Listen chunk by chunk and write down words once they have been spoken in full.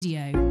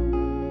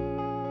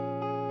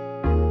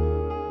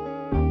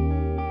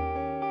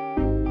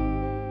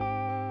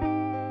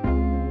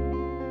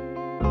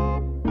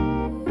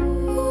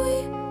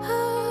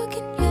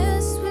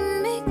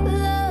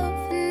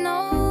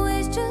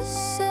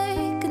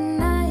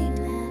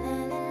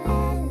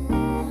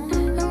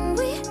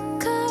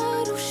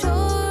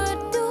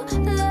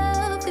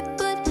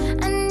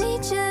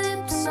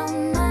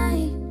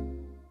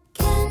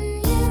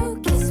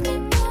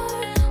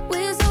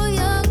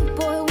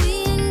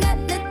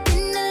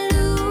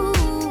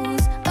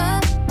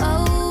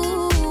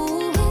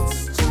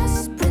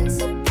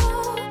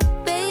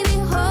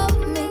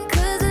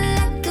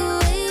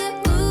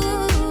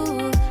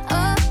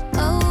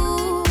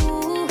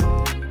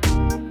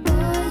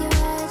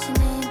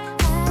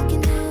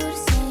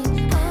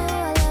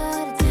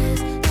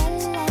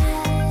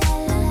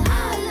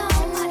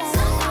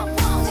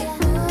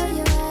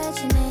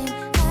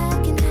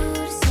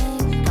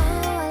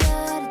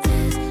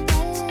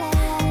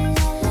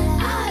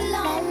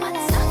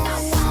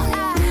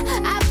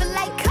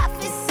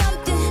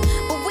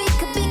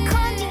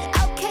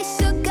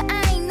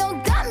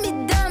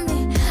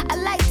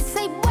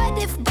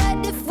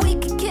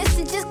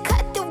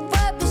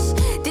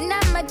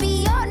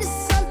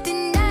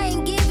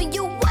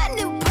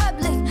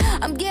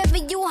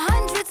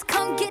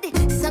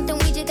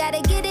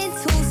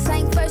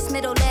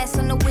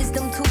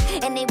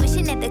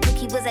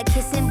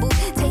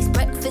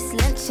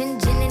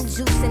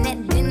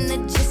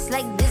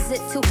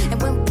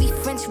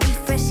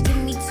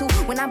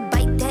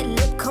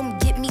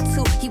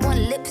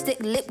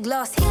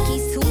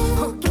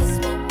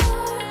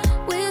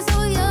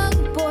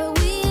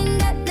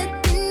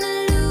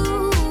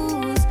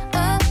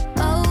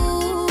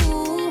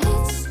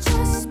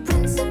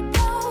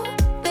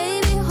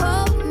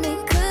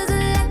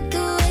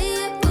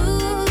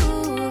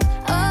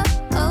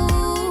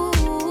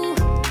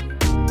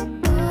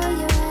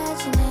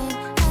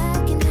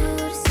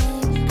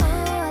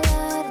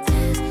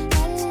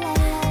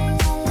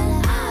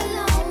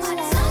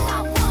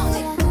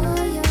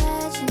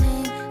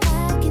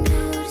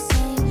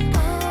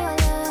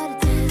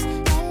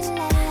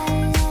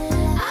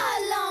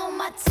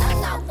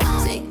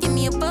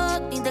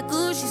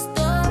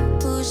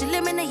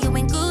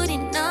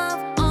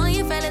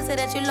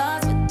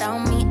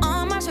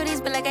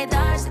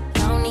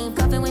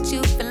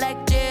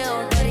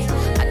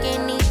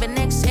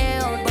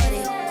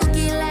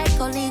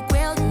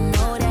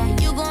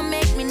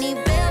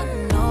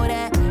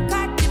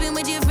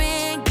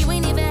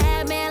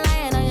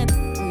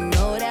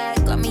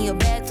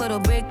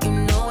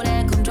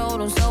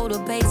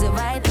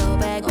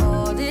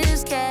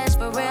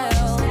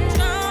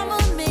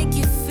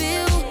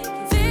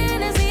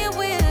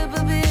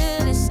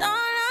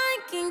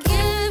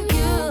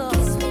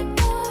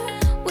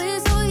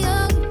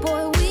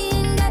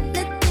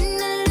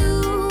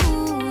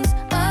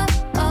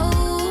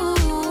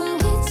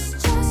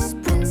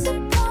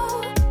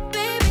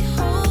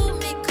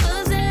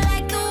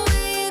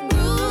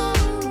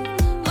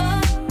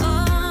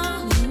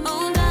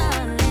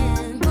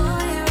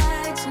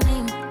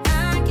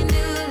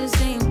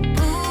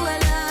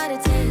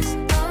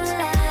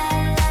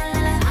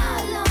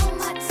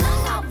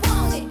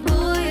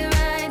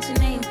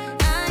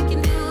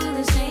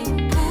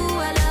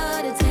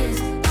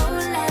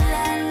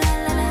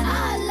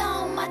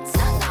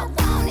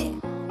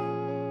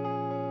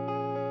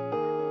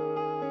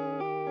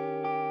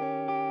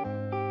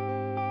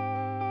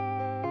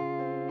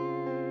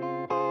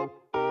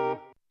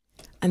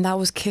And that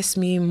was Kiss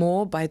Me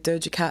More by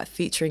Doja Cat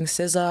featuring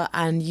SZA,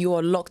 and you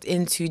are locked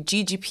into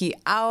GGP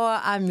Hour.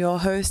 I'm your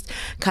host,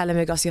 Kayla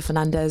Mae Garcia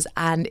Fernandes,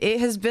 and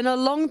it has been a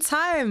long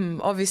time.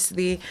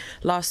 Obviously,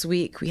 last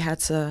week we had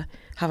to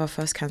have our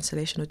first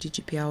cancellation of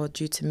GGP Hour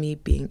due to me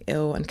being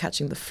ill and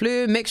catching the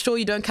flu. Make sure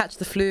you don't catch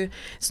the flu.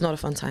 It's not a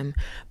fun time.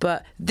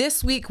 But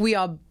this week we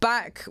are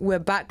back. We're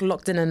back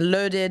locked in and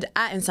loaded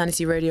at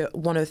Insanity Radio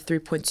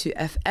 103.2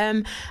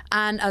 FM.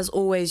 And as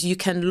always, you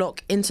can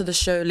lock into the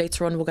show.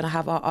 Later on, we're going to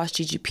have our Ask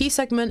GGP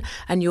segment,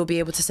 and you'll be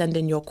able to send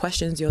in your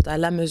questions, your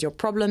dilemmas, your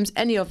problems,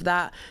 any of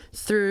that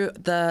through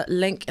the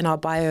link in our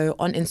bio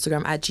on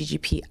Instagram at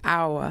GGP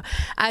Hour.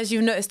 As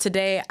you've noticed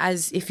today,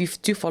 as if you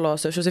do follow our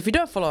socials, if you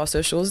don't follow our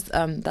socials,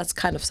 that's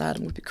kind of sad.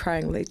 I'm going to be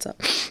crying later.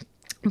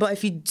 But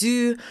if you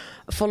do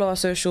follow our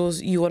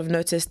socials, you would have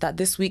noticed that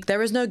this week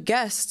there is no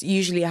guest.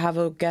 Usually I have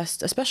a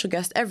special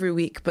guest every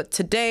week. But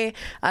today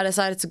I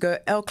decided to go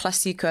El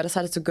Clasico. I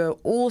decided to go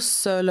all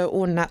solo,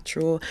 all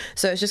natural.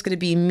 So it's just going to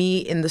be me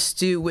in the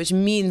stew, which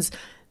means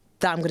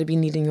that I'm going to be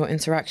needing your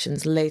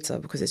interactions later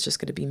because it's just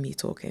going to be me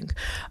talking.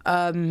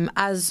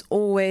 As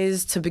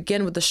always, to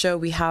begin with the show,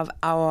 we have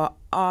our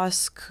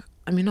Ask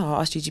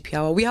GGP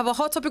Hour. We have a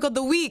hot topic of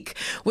the week,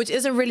 which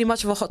isn't really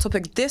much of a hot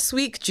topic this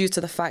week due to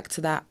the fact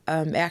that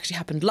it actually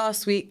happened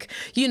last week.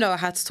 You know, I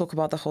had to talk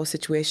about the whole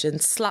situation,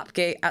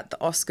 Slapgate at the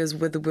Oscars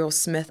with Will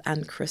Smith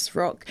and Chris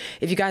Rock.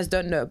 If you guys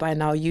don't know it by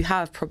now, you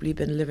have probably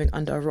been living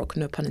under a rock,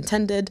 no pun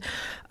intended.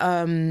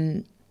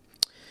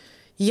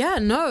 Yeah,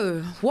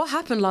 no. What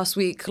happened last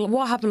week?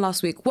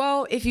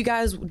 Well, if you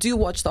guys do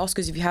watch the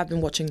Oscars, if you have been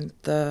watching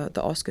the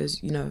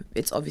Oscars, you know,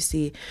 it's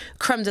obviously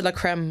creme de la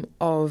creme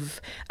of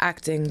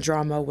acting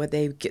drama where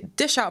they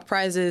dish out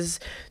prizes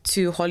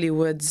to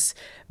Hollywood's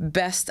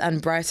best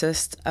and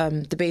brightest,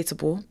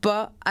 debatable.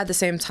 But at the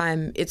same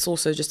time, it's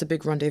also just a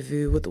big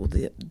rendezvous with all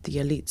the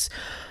elites.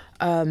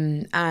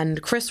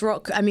 And Chris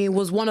Rock, I mean,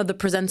 was one of the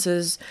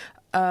presenters,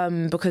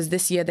 because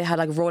this year they had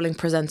like rolling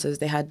presenters.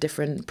 They had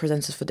different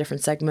presenters for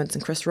different segments,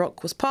 and Chris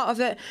Rock was part of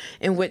it,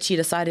 in which he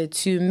decided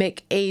to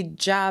make a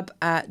jab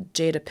at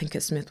Jada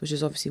Pinkett Smith, which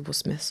is obviously Will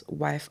Smith's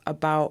wife,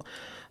 about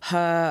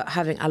her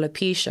having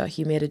alopecia.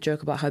 He made a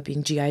joke about her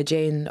being G.I.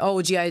 Jane.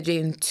 Oh, G.I.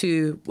 Jane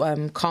 2,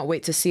 can't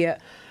wait to see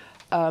it.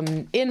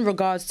 In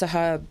regards to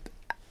her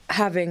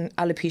having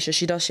alopecia,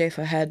 she does shave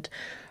her head.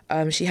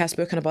 She has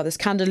spoken about this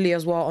candidly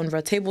as well on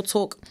Red Table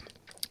Talk.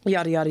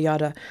 Yada, yada,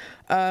 yada.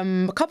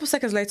 A couple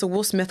seconds later,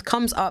 Will Smith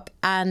comes up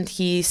and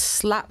he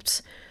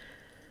slapped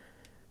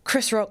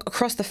Chris Rock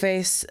across the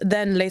face,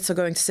 then later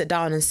going to sit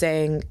down and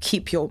saying,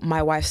 keep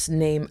my wife's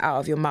name out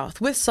of your mouth,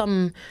 with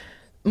some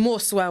more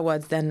swear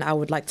words than I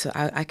would like to,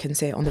 I can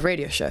say on the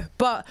radio show.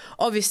 But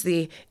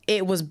obviously,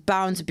 it was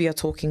bound to be a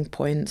talking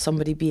point,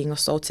 somebody being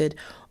assaulted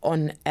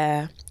on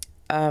air,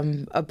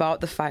 about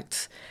the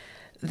fact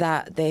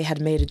that they had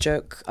made a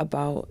joke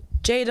about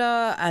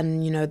Jada,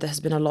 and you know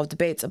there's been a lot of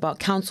debates about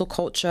cancel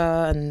culture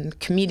and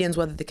comedians,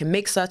 whether they can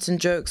make certain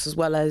jokes, as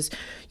well as,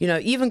 you know,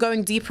 even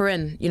going deeper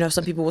in, you know,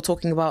 some people were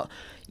talking about,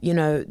 you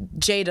know,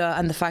 Jada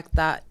and the fact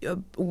that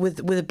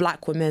with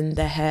black women,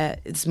 their hair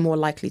is more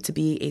likely to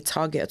be a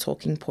target, a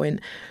talking point,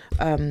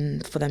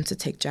 for them to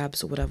take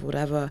jabs or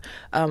whatever.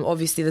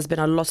 Obviously, there's been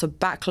a lot of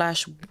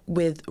backlash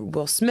with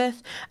Will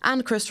Smith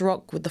and Chris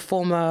Rock, with the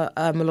former,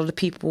 a lot of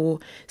people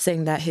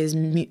saying that his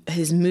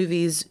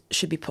movies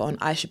should be put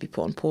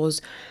on pause.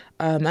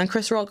 And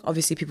Chris Rock,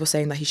 obviously people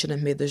saying that he shouldn't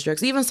have made those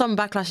jokes. Even some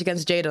backlash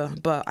against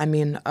Jada. But I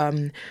mean,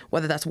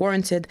 whether that's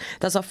warranted,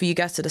 that's up for you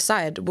guys to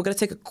decide. We're going to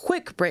take a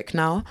quick break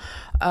now,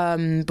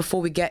 before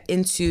we get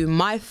into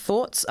my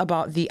thoughts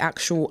about the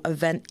actual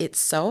event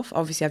itself.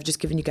 Obviously, I've just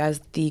given you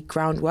guys the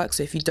groundwork.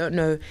 So if you don't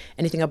know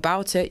anything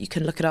about it, you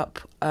can look it up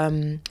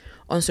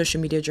on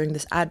social media during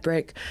this ad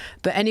break.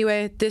 But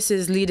anyway, this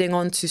is leading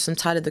on to some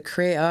Tyler, the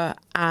Creator.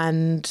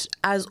 And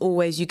as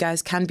always, you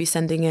guys can be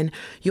sending in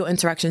your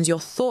interactions, your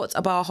thoughts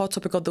about our hot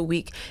topic of the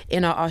week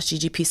in our Ask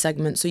GGP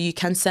segment. So you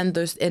can send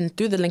those in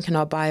through the link in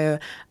our bio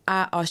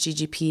at Ask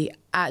GGP,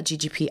 at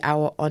GGP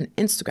Hour on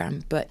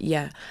Instagram. But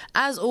yeah,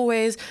 as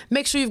always,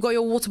 make sure you've got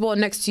your water bottle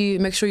next to you.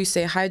 Make sure you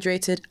stay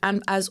hydrated.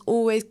 And as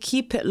always,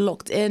 keep it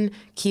locked in.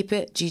 Keep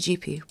it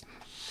GGP.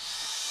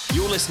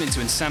 You're listening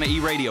to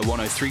Insanity Radio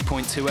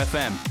 103.2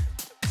 FM.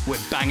 We're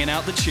banging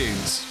out the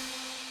tunes.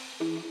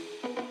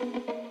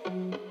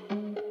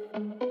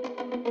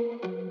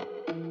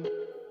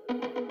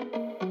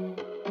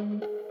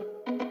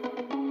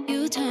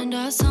 You turned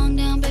our song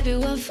down, baby,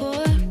 what for?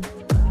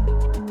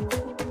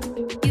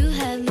 You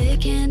had lit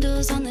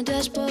candles on the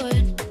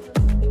dashboard.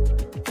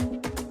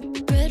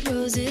 Red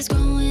roses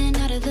growing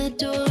out of the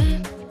door.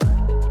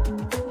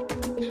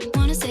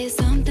 Wanna say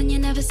something you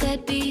never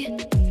said before.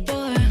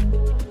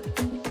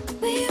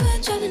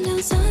 Driving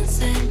down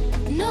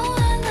Sunset, no,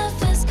 I love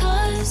fast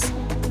cars.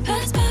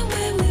 Passed by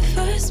where we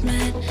first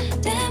met.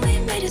 Damn, we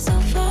made it so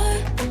far.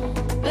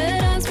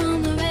 Red eyes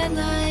from the red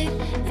light,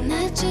 and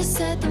that just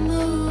set the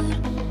mood.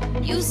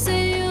 You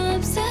say you're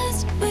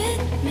obsessed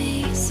with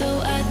me,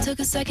 so I took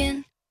a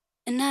second,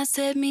 and I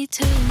said me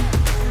too.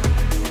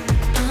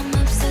 I'm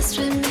obsessed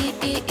with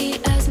me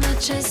as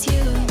much as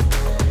you.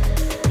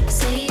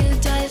 Say you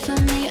die for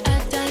me,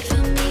 I'd die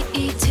for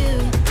me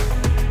too.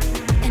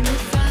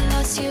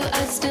 You,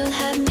 I'd still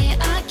have me,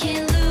 I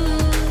can't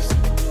lose.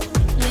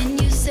 When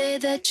you say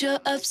that you're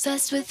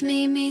obsessed with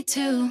me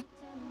too.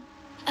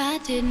 I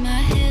did my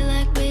hair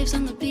like waves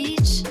on the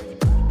beach.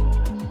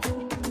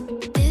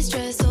 This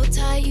dress so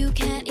tight you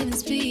can't even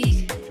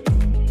speak.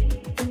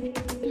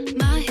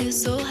 My hair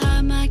so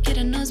high, might get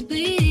a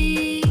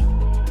nosebleed.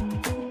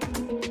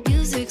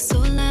 Music so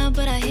loud,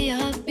 but I hear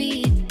your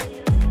heartbeat.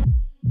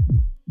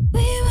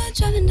 We were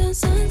driving down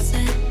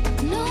Sunset.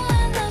 No,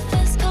 I love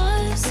fast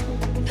cars.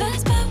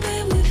 Passed by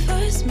where we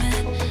first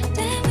met.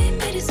 Damn, we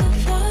made it so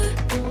far.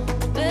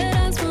 Red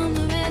eyes from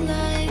the red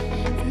light,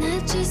 and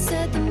that just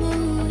set the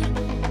mood.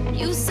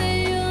 You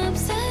say you're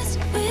obsessed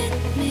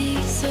with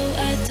me, so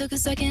I took a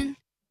second,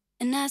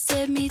 and I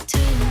said me too.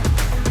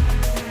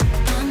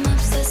 I'm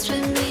obsessed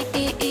with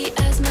me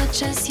as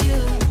much as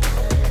you.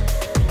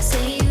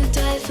 Say you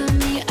die for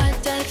me,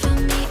 I'd die for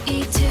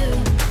me too.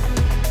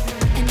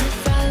 And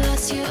if I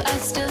lost you,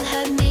 I'd still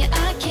have me,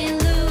 I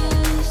can't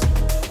lose.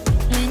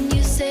 When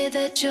you say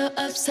that you're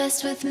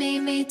obsessed with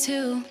me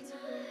too.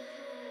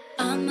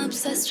 I'm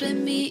obsessed with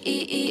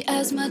me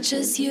as much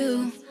as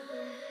you.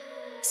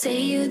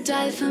 Say you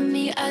die for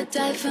me, I'd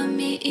die for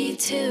me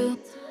too.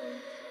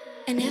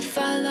 And if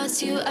I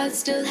lost you, I'd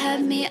still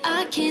have me,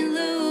 I can't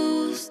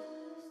lose.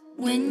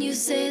 When you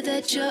say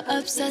that you're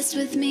obsessed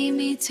with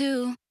me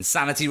too.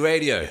 Insanity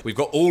Radio, we've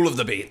got all of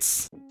the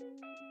beats.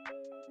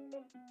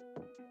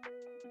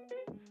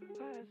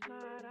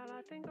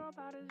 I think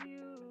about is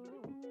you.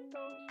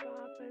 Don't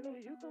stop,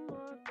 baby, you come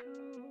on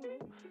too.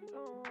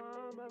 Don't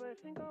want, baby,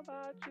 think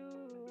about you.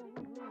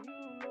 You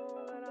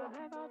know that I'm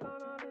never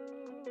gonna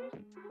lose.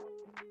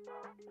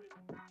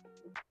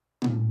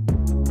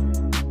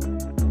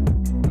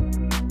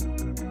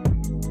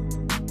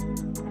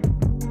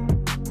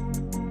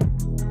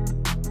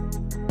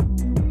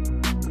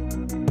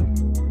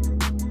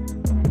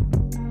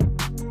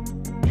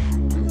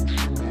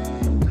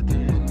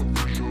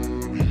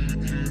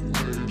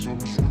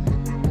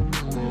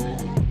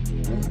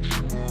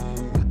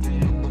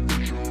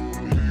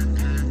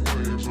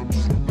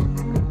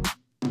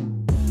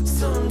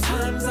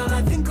 Sometimes all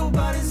I think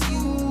about is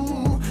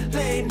you.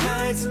 Late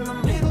nights in the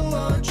middle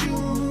of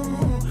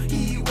June.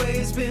 Heat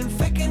waves been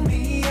faking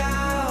me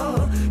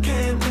out.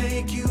 Can't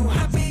make you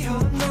happier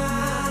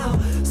now.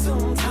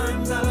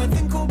 Sometimes all I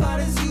think about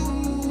is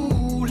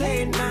you.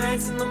 Late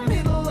nights in the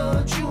middle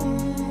of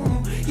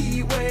June.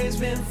 Heat waves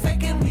been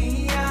faking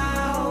me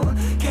out.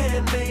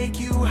 Can't make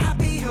you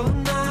happier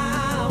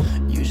now.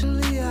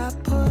 Usually I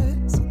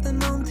put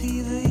something on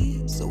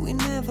TV, so we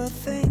never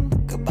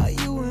think about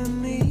you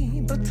and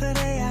me. But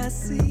today I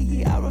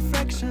see our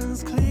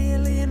reflections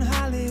clearly in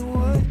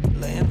Hollywood,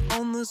 laying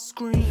on the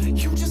screen.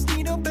 You just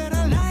need a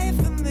better life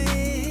than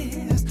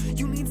this.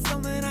 You need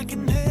something I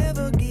can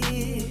never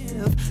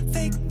give.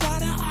 Fake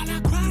water all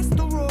across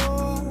the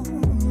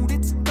road.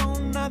 It's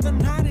gone now, the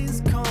night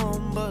is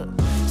come. But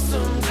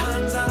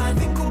sometimes all I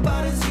think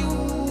about is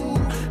you.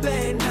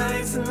 Late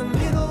nights in the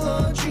middle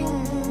of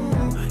June.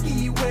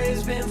 Heat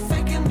waves been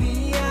faking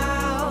me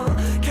out.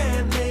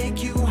 Can't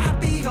make you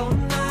happier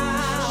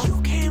now. You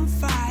can't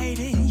fight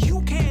it,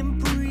 you can't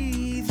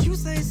breathe. You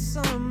say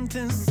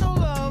something so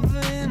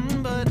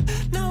loving, but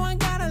now I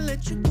gotta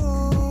let you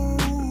go.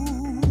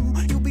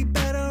 You'll be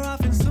better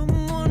off in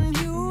someone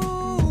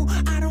new.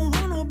 I don't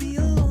wanna be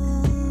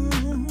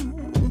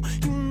alone.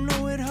 You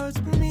know it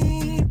hurts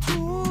me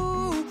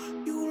too.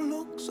 You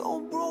look so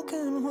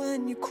broken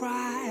when you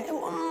cry.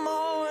 One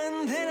more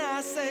and then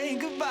I say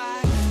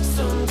goodbye.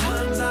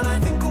 Sometimes all I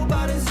think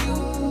about is you.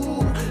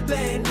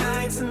 Late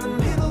nights in the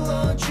middle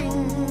of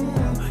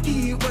June.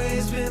 Heat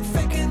waves been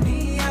faking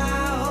me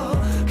out.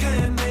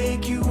 Can't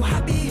make you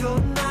happier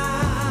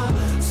now.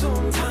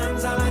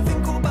 Sometimes all I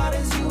think about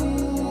is you.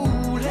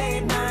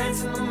 Late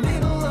nights in the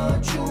middle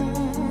of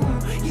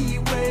June.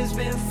 Heat waves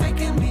been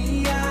faking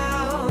me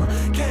out.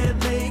 Can't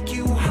make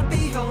you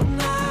happier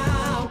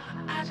now.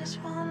 I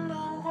just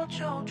wonder what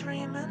you're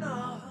dreaming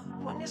of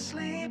when you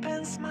sleep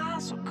and smile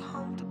so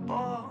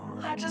comfortable.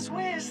 I just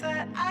wish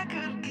that I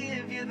could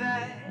give you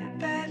that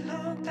bad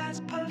look that's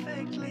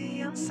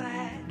perfectly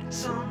unsaid.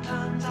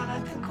 Sometimes all I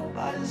think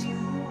about is you.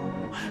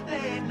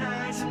 Late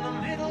nights in the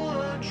middle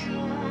of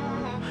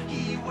June.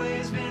 Heat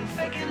waves been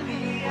faking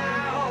me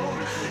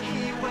out.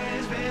 Heat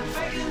waves been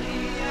faking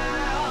me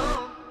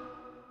out.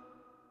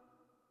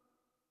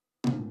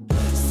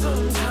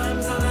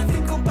 Sometimes all I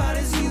think about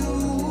is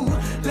you.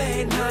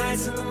 Late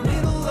nights in the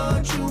middle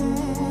of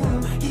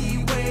June.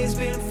 Heat waves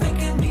been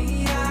faking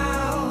me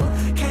out.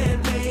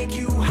 Can't make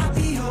you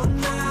happier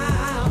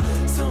now.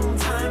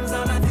 Sometimes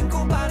all I think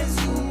about is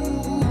you.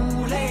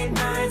 Late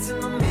nights in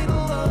the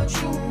middle of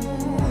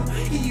June.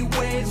 Heat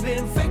waves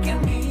been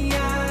faking me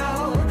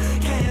out.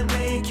 Can't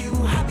make you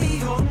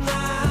happier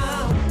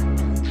now.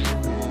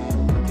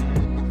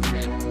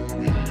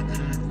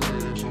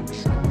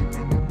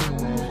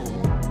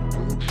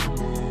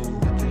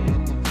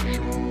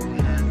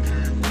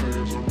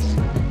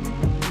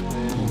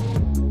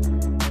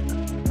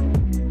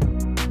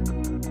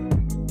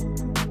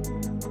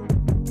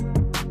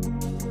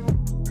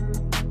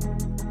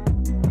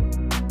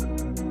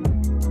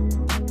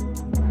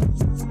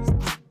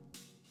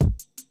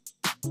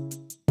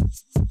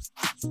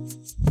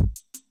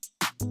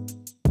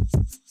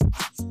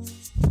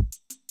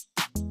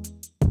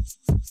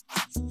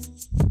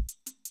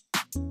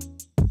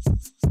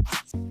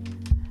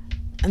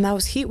 And that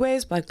was Heat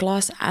Waves by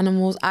Glass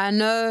Animals. I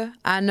know,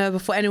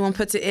 before anyone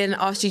puts it in,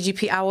 Ask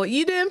GGP Hour,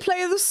 you didn't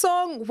play the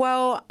song.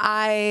 Well,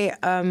 I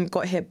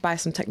got hit by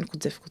some technical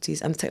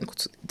difficulties, and the technical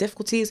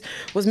difficulties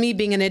was me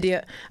being an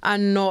idiot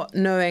and not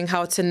knowing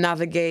how to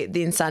navigate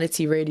the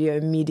Insanity Radio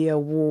media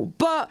wall.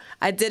 But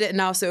I did it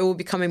now, so it will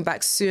be coming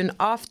back soon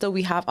after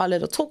we have our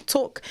little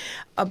talk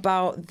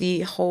about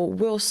the whole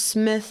Will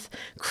Smith,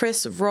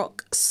 Chris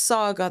Rock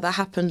saga that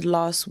happened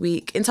last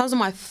week. In terms of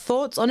my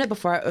thoughts on it,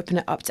 before I open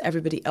it up to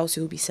everybody else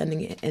who will be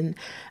sending it in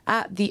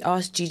at the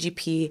Ask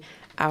GGP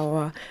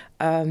Hour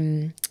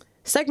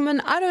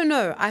segment, I don't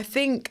know. I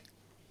think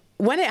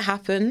when it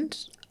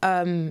happened,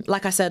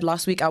 like I said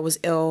last week, I was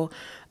ill.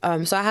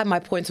 So I had my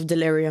points of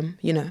delirium,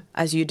 you know,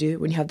 as you do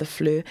when you have the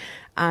flu.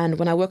 And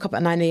when I woke up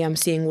at 9 a.m.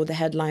 seeing all the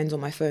headlines on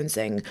my phone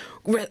saying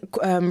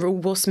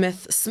Will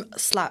Smith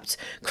slapped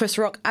Chris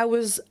Rock, I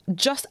was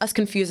just as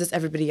confused as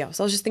everybody else.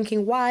 I was just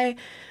thinking, why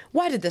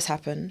did this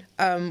happen?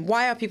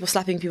 Why are people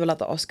slapping people at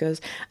the Oscars?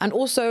 And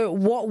also,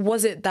 what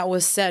was it that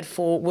was said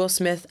for Will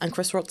Smith and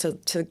Chris Rock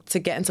to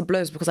get into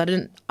blows? Because I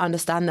didn't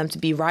understand them to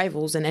be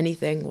rivals in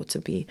anything or to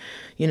be,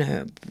 you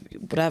know,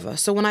 whatever.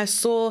 So when I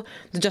saw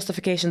the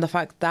justification, the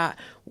fact that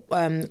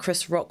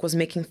Chris Rock was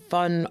making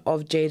fun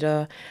of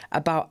Jada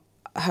about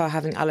her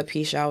having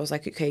alopecia, I was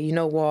like, okay, you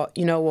know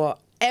what?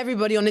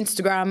 Everybody on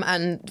Instagram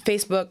and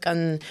Facebook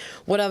and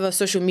whatever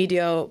social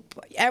media,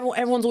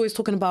 everyone's always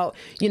talking about,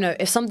 you know,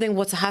 if something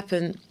were to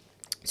happen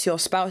to your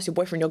spouse, your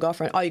boyfriend, your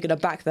girlfriend, are you going to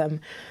back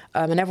them?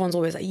 And everyone's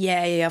always like,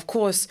 yeah, of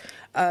course.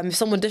 If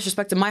someone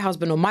disrespected my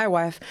husband or my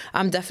wife,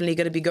 I'm definitely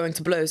going to be going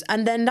to blows.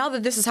 And then now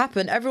that this has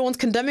happened, everyone's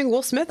condemning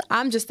Will Smith.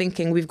 I'm just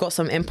thinking we've got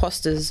some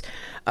imposters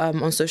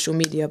on social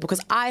media,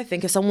 because I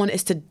think if someone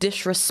is to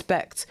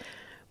disrespect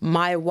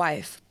my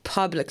wife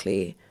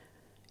publicly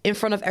in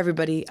front of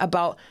everybody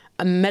about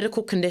a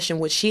medical condition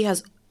which she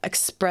has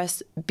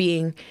expressed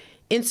being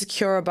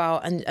insecure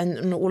about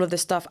and all of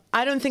this stuff,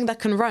 I don't think that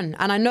can run.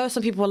 And I know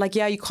some people are like,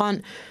 yeah, you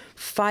can't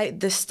fight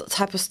this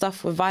type of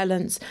stuff with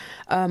violence.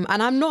 And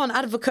I'm not an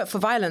advocate for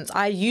violence.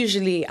 I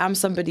usually am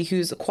somebody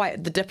who's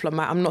quite the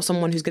diplomat. I'm not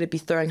someone who's going to be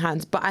throwing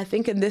hands. But I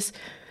think in this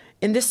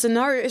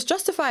scenario, it's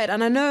justified.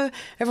 And I know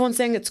everyone's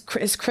saying it's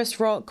Chris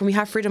Rock and we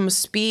have freedom of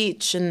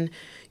speech and,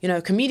 you know,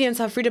 comedians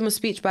have freedom of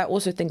speech, but I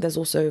also think there's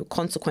also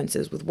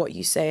consequences with what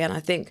you say. And I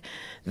think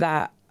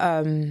that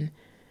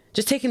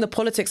just taking the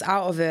politics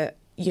out of it,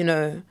 you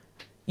know,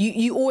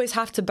 you always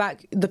have to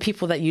back the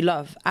people that you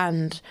love.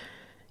 And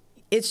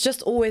it's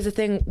just always a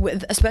thing,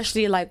 with,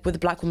 especially like with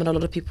Black women, a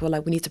lot of people are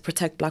like, we need to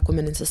protect Black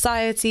women in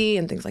society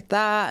and things like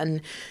that.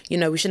 And, you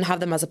know, we shouldn't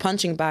have them as a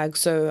punching bag.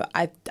 So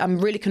I'm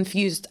really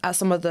confused at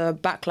some of the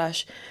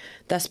backlash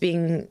that's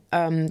being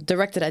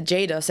directed at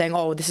Jada, saying,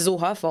 oh, this is all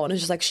her fault. And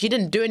it's just like, she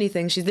didn't do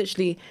anything. She's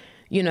literally,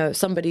 you know,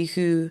 somebody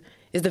who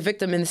is the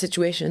victim in the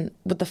situation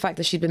with the fact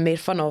that she's been made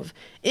fun of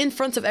in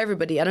front of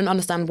everybody. I don't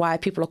understand why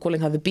people are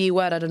calling her the B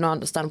word. I don't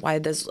understand why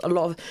there's a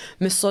lot of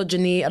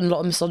misogyny and a lot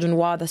of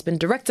misogynoir that's been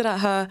directed at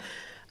her.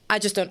 I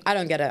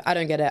don't get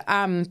it.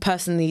 I'm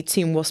personally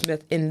Team Will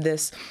Smith in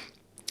this.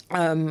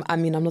 I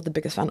mean, I'm not the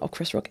biggest fan of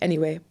Chris Rock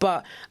anyway,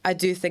 but I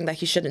do think that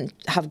he shouldn't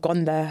have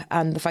gone there.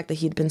 And the fact that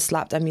he'd been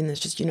slapped, I mean, it's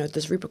just, you know,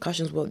 there's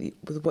repercussions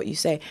with what you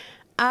say.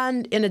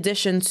 And in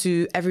addition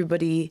to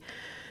everybody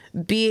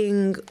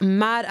being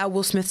mad at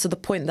Will Smith to the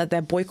point that they're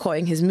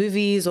boycotting his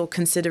movies or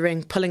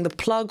considering pulling the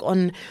plug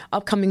on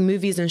upcoming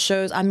movies and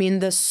shows. I mean,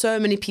 there's so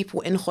many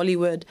people in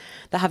Hollywood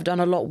that have done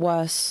a lot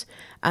worse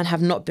and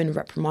have not been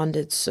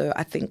reprimanded. So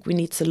I think we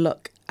need to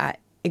look at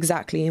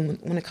exactly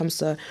when it comes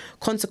to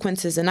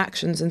consequences and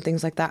actions and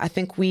things like that. I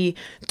think we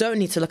don't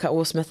need to look at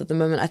Will Smith at the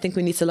moment. I think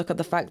we need to look at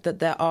the fact that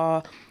there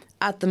are,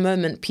 at the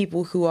moment,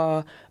 people who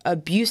are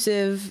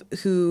abusive,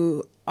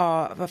 who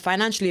are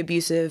financially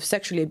abusive,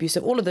 sexually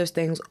abusive, all of those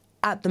things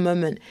at the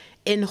moment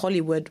in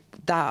Hollywood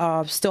that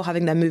are still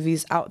having their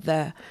movies out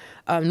there.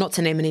 Not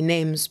to name any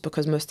names,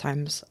 because most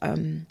times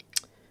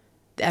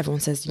everyone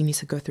says you need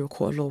to go through a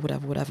court of law,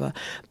 whatever.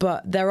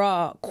 But there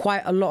are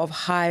quite a lot of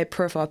high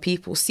profile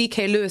people.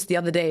 C.K. Lewis the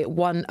other day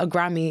won a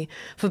Grammy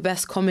for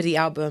Best Comedy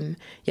Album.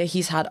 Yeah,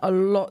 he's had a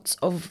lot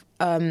of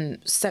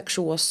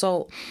sexual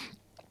assault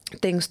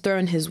things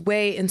thrown his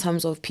way in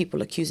terms of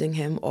people accusing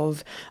him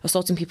of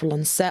assaulting people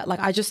on set. Like,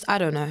 I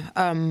don't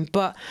know.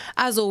 But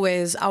as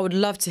always, I would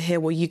love to hear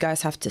what you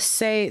guys have to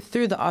say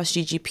through the Ask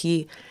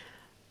GGP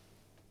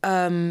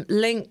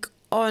link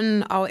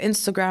on our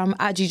Instagram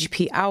at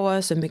GGP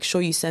Hour. So make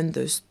sure you send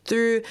those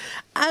through,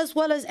 as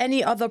well as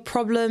any other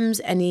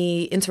problems,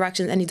 any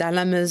interactions, any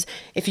dilemmas.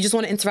 If you just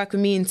want to interact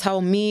with me and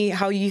tell me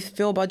how you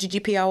feel about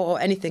GGP Hour or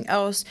anything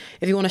else,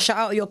 if you want to shout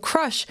out your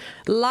crush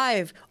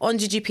live on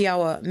GGP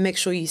Hour, make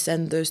sure you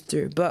send those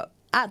through. But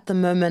at the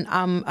moment,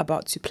 I'm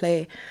about to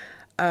play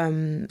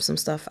some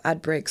stuff,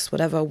 ad breaks,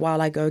 whatever,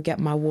 while I go get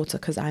my water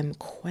because I'm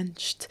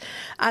quenched.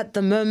 At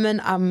the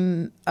moment,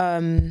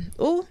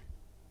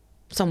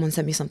 someone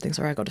sent me something,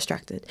 sorry, I got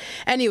distracted.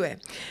 Anyway,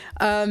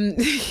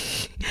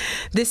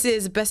 this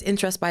is Best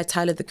Interest by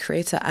Tyler, the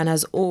Creator. And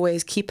as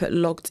always, keep it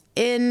logged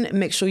in.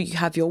 Make sure you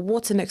have your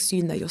water next to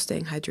you and that you're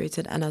staying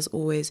hydrated. And as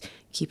always,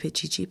 keep it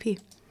GGP.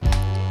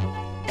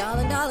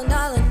 Darling, darling,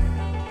 darling,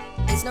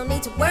 there's no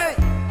need to worry.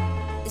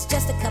 It's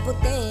just a couple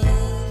things.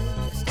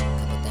 Just a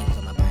couple things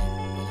on my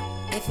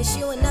brain. If it's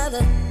you and another,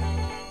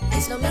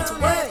 there's no need to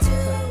worry.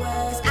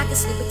 Cause I can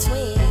sleep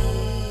between.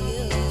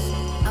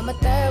 I'm a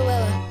third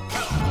wheeler.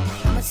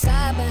 I'm a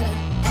side better,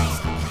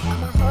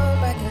 I'm a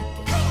homewrecker,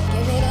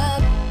 give it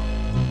up.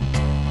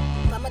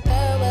 I'm a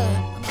third wheeler,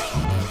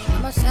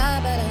 I'm a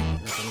side better,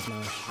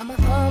 I'm a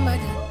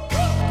homewrecker,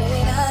 give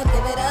it up,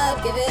 give it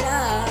up, give it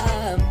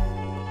up.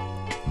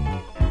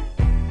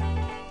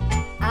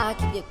 I'll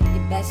keep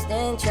your best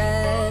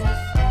interest.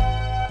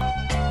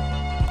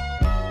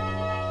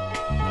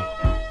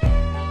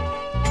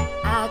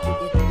 I'll keep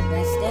your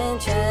best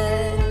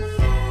interest.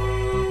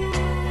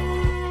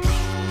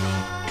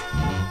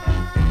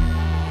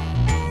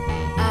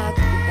 I'll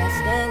keep your best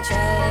interest.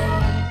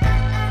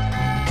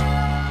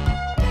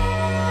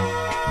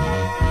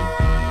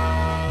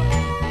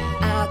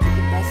 I'll keep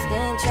your best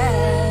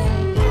interest.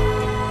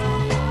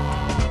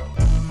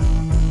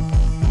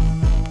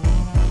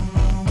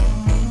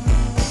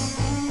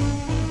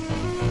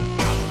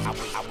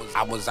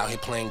 I was out here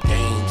playing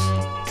games.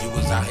 You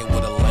was out here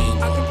with a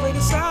lame. I can play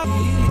the side,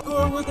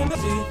 or with an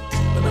easy,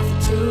 but not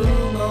for too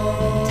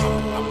long.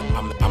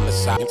 I'm the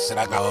side that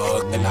I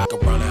got and I can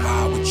run and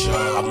hide with you.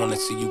 I wanna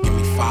see you give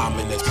me 5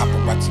 minutes.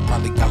 Paparazzi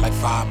probably got like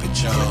 5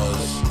 pictures. I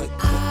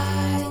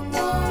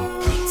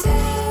won't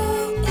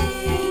tell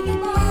anyone.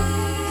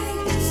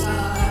 It's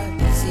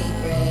our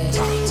secret.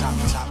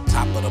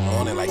 Top of the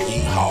morning like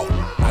yeehaw.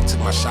 I took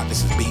my shot,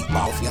 this is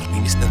beatball. Y'all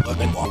mean it's still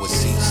looking all with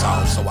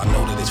seesaw. So I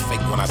know that it's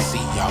fake when I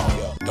see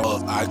y'all.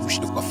 Duh, I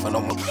should go for no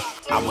one.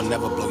 I will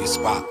never blow your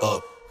spot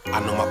up. I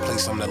know my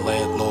place, I'm the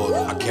landlord.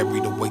 I carry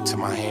the weight to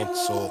my hand,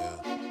 so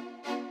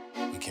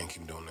we can't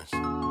keep doing this.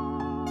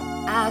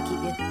 I'll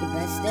keep your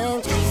best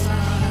interest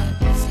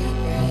our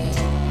secret.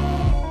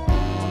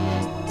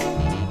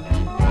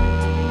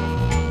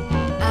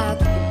 I'll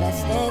keep your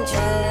best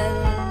interest.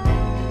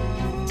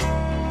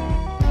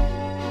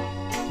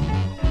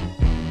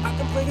 I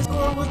can play this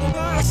score with an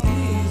ice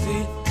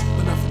easy,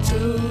 but not for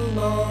too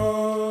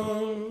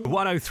long.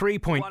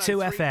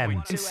 103.2 FM,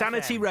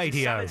 Insanity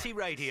Radio.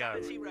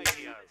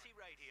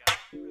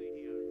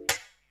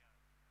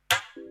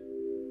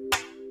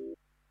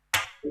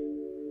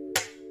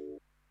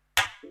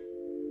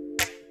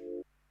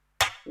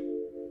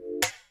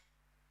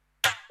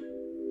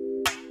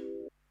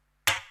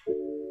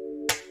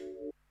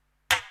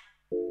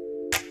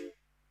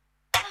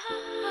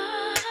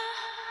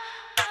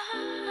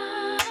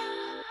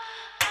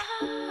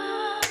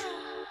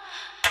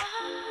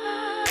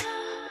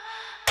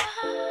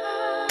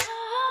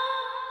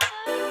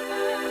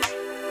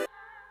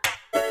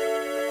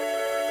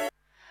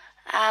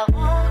 I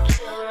want you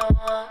to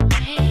want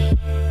me,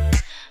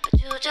 but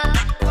you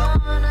just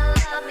wanna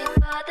love me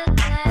for the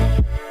day,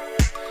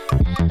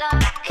 and I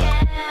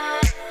can't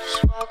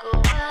just walk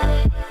away,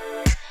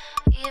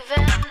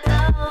 even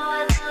though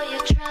I know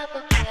you're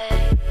trouble,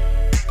 babe.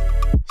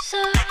 So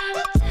I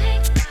will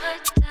take my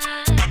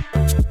time,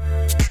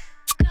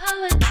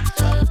 going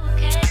slow,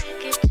 can't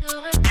get too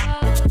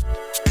involved.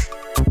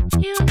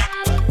 You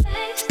got a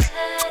face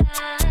that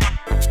I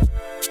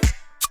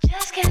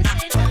just can't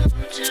say no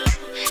to.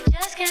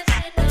 Just can't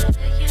say no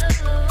to you.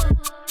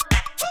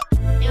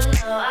 You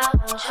know I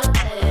want you,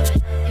 baby.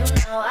 You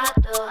know I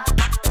do.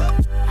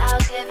 I'll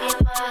give you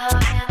my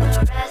heart and the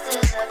rest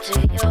is up to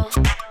you.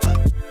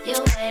 You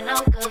ain't no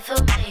good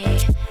for me.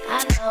 I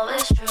know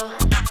it's true,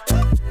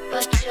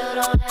 but you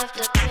don't have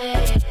to pay.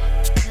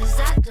 'Cause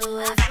I do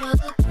it for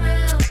the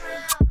thrill,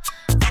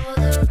 for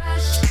the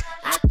rush.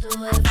 I do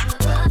it for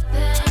the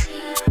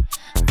pain,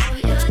 for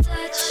your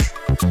touch.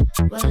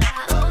 Well, I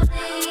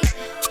only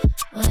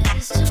when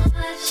it's too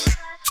much.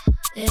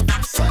 If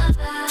I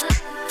survive,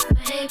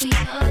 maybe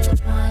you're the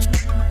one.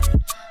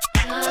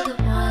 You're the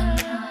one.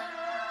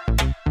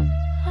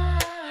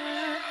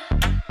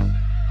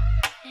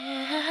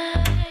 Yeah.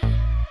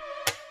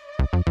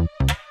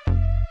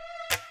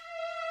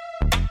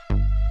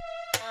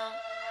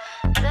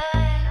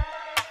 Babe,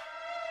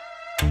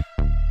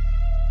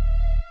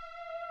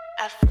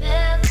 I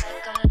feel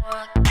like I'm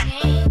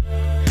walking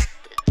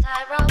the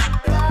tightrope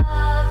of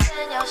love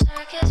in your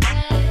circus,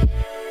 babe.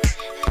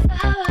 If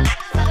I were to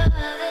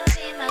fall, it'd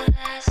be my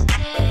last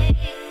day,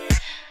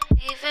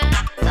 even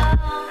though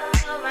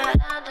you're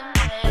right under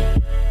me.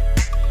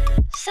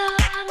 So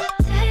I'ma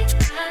take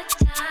my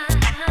time,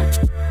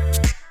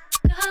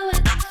 go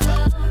with the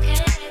flow,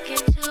 can't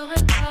get too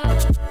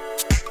involved.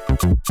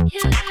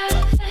 You got a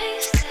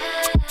face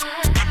that I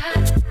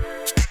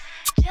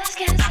just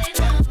can't say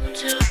no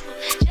to,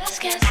 just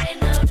can't say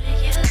no to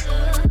you.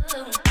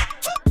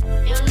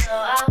 You know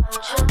I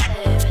want you,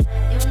 baby,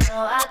 you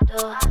know I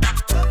do.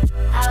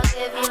 I'll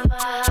give you my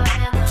heart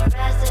and the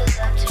rest is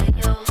up to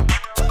you.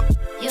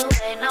 You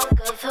ain't no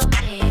good for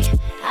me,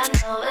 I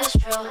know it's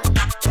true,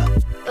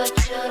 but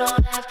you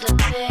don't have to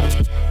pay.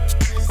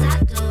 'Cause I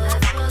do it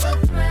for the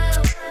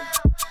thrill,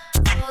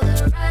 for the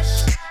rush.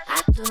 I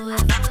do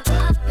it for the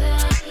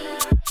pain,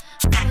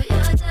 for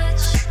your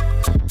touch.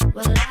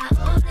 Well, I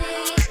only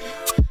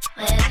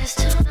when it's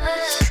too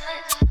much.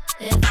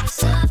 If I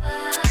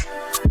survive,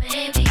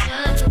 maybe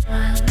you're the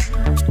one.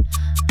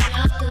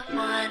 You're the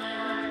one.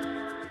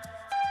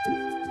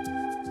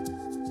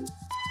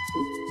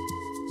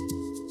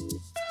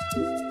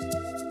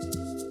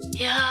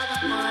 You're the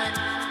one.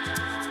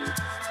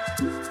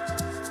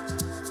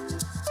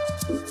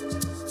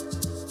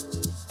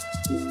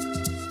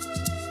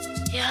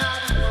 You're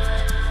the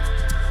one.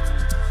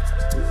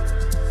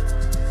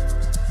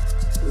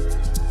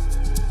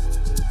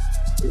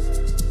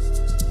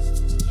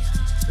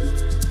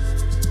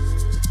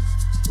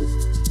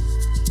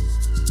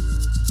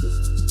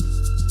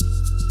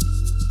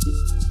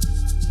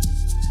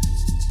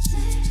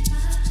 Take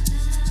my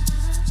time.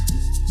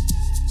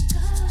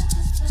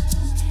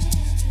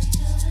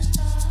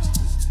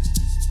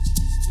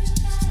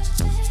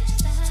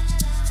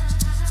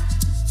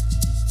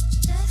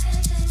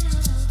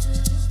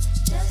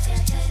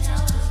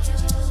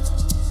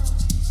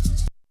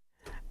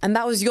 And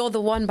that was You're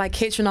the One by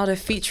Kate Trinado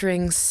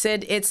featuring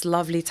Sid. It's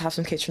lovely to have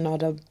some Kate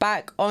Trinado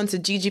back onto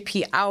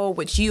GGP Hour,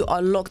 which you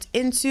are locked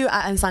into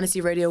at Insanity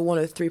Radio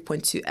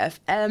 103.2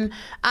 FM.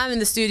 I'm in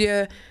the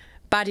studio,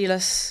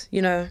 baddyless,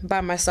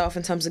 by myself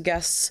in terms of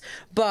guests,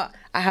 but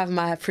I have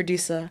my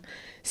producer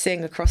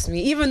sitting across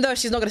me, even though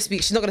she's not going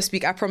to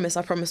speak. I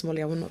promise,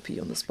 Molly, I will not put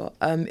you on the spot.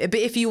 But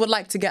if you would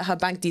like to get her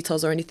bank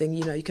details or anything,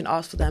 you can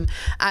ask for them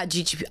at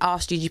GGP,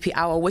 Ask GGP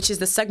Hour, which is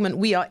the segment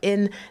we are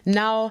in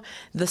now,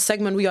 the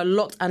segment we are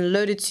locked and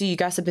loaded to. You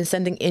guys have been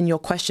sending in your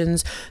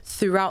questions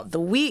throughout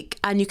the week,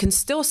 and you can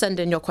still send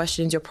in your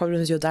questions, your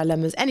problems, your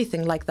dilemmas,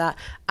 anything like that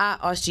at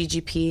Ask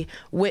GGP,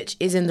 which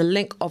is in the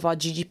link of our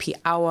GGP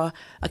Hour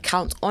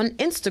account on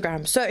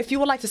Instagram. So if you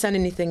would like to send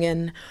anything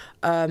in,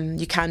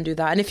 you can do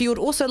that. And if you would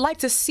also like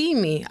to see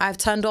me, I've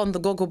turned on the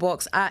Goggle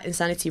Box at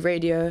Insanity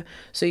Radio,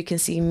 so you can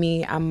see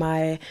me and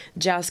my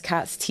Jazz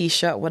Cats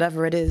t-shirt,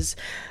 whatever it is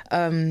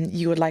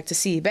you would like to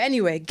see. But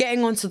anyway,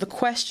 getting on to the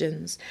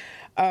questions.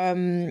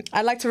 I'd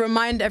like to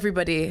remind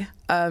everybody,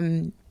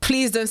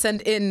 please don't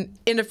send in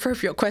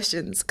inappropriate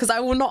questions, because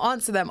I will not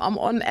answer them. I'm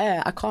on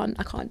air. I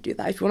can't do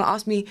that. If you want to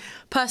ask me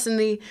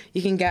personally,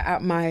 you can get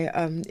at my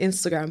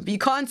Instagram. But you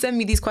can't send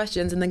me these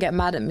questions and then get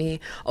mad at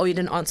me, oh, you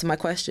didn't answer my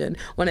question,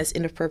 when it's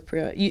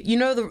inappropriate. You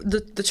know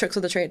the tricks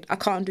of the trade. I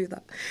can't do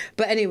that.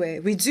 But anyway,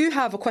 we do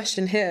have a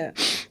question here.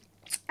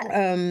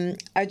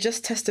 I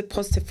just tested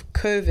positive for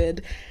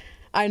COVID.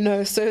 I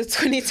know, so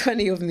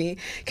 2020 of me.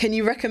 Can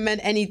you recommend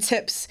any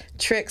tips,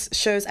 tricks,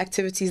 shows,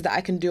 activities that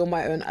I can do on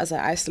my own as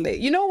I isolate?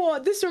 You know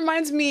what? This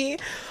reminds me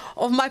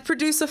of my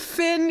producer,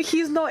 Finn.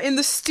 He's not in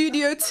the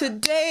studio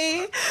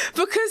today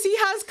because he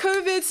has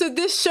COVID, so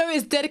this show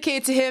is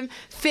dedicated to him.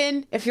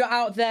 Finn, if you're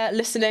out there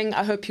listening,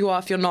 I hope you are.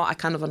 If you're not, I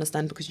kind of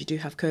understand because you do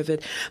have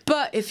COVID.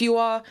 But if you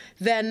are,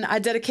 then I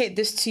dedicate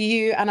this to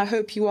you, and I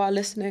hope you are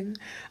listening.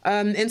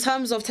 In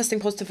terms of testing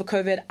positive for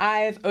COVID,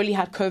 I've only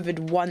had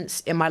COVID once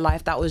in my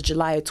life. That was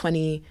July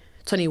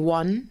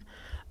 2021.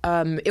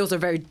 It was a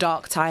very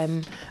dark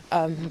time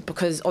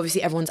because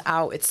obviously everyone's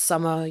out, it's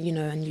summer,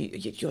 and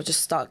you're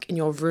just stuck in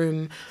your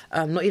room,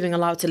 not even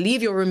allowed to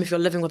leave your room if you're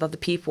living with other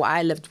people.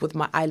 I'm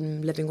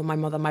living with my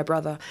mother, my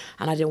brother,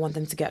 and I didn't want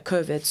them to get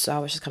COVID, so I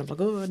was just kind of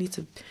like, oh, I need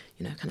to,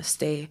 kind of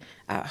stay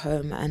at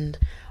home. And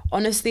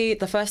honestly,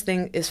 the first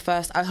thing is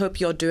first, I hope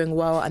you're doing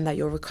well and that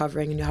you're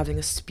recovering and you're having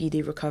a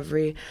speedy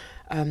recovery.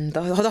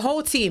 The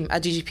whole team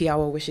at GGP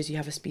Hour wishes you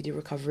have a speedy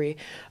recovery.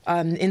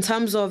 In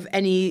terms of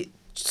any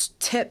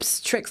tips,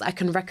 tricks I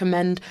can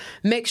recommend,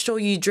 make sure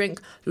you drink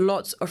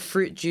lots of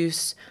fruit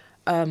juice.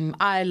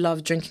 I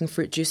love drinking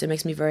fruit juice. It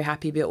makes me very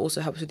happy, but it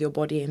also helps with your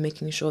body and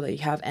making sure that you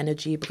have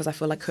energy, because I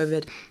feel like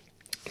COVID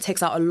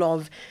takes out a lot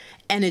of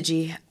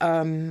energy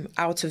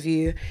out of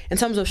you. In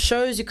terms of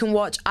shows you can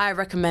watch, I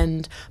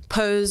recommend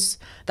Pose.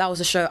 That was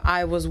a show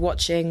I was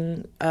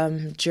watching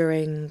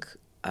during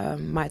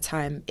my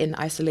time in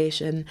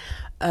isolation.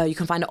 You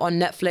can find it on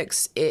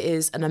Netflix. It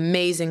is an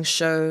amazing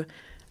show,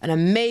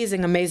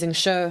 amazing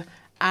show,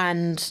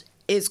 and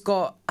it's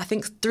got, I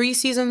think, 3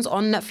 seasons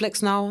on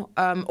Netflix now,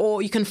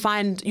 or you can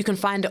find it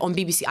on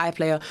BBC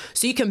iPlayer,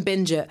 so you can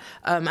binge it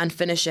and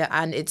finish it.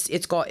 And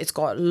it's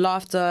got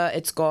laughter,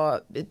 it's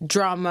got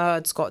drama,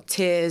 it's got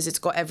tears, it's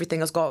got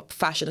everything, it's got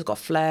fashion, it's got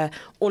flair,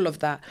 all of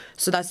that.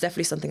 So that's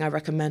definitely something I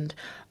recommend.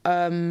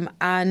 And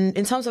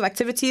in terms of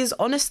activities,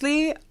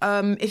 honestly,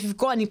 if you've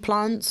got any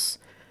plants,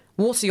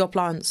 water your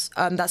plants.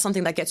 That's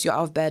something that gets you out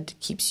of bed,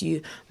 keeps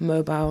you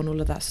mobile and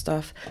all of that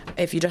stuff.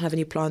 If you don't have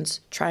any plants,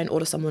 try and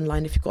order some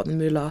online. If you've got the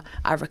moolah,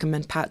 I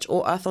recommend Patch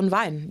or Earth on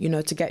Vine,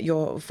 to get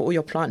for all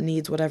your plant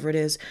needs, whatever it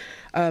is.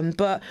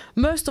 But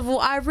most of all,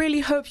 I really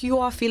hope you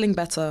are feeling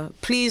better.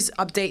 Please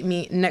update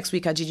me next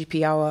week at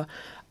GGP Hour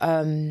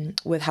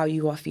with how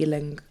you are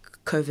feeling,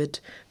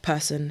 COVID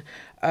person.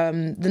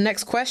 The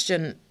next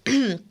question.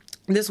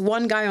 This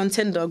one guy on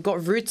Tinder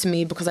got rude to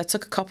me because I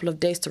took a couple of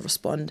days to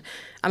respond.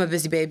 I'm a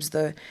busy babes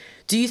though.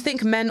 Do you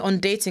think men on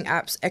dating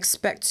apps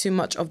expect too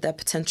much of their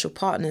potential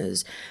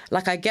partners?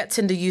 Like, I get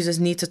Tinder users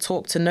need to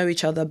talk to know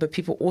each other, but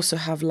people also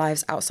have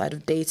lives outside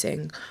of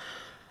dating.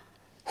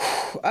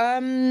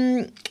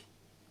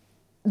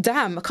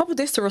 Damn, a couple of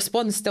days to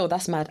respond still,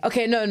 that's mad.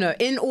 Okay, no.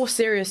 In all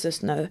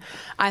seriousness, no.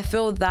 I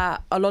feel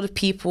that a lot of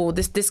people,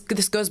 this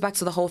goes back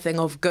to the whole thing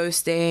of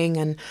ghosting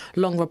and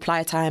long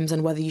reply times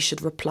and whether you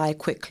should reply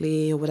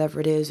quickly or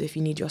whatever it is, if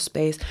you need your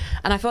space.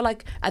 And I feel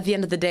like at the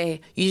end of the day,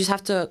 you just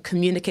have to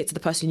communicate to the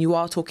person you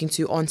are talking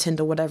to on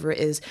Tinder, whatever it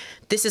is.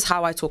 This is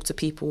how I talk to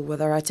people,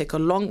 whether I take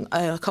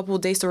a couple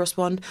of days to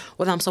respond,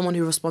 whether I'm someone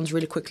who responds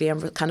really quickly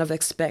and kind of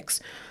expects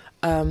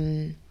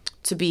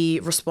to be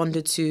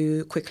responded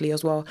to quickly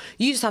as well.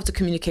 You just have to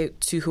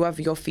communicate to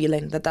whoever you're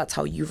feeling that that's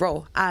how you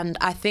roll. And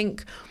I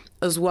think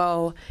as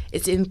well,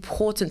 it's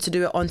important to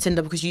do it on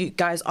Tinder because you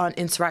guys aren't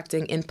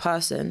interacting in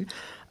person.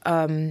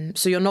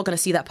 So you're not going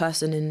to see that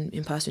person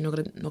in person. You're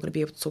not going to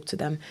be able to talk to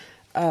them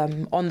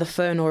on the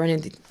phone or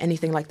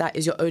anything like that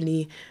is your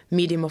only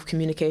medium of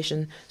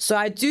communication. So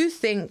I do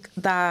think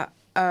that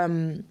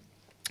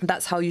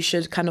that's how you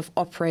should kind of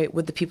operate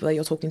with the people that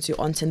you're talking to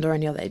on Tinder or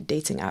any other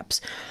dating apps.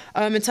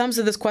 In terms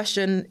of this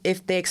question,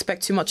 if they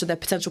expect too much of their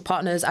potential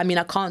partners, I mean,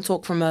 I can't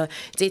talk from a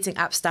dating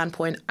app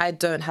standpoint. I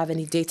don't have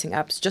any dating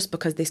apps just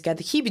because they scare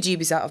the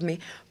heebie-jeebies out of me.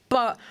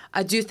 But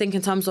I do think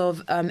in terms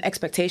of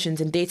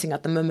expectations in dating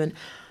at the moment,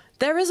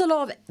 there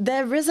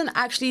isn't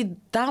actually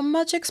that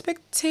much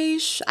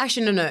expectation.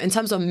 Actually, no. In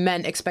terms of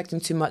men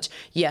expecting too much,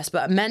 yes,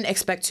 but men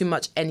expect too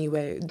much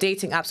anyway.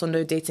 Dating apps or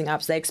no dating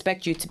apps, they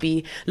expect you to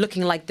be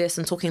looking like this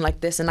and talking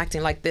like this and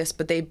acting like this,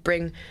 but they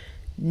bring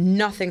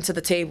nothing to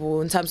the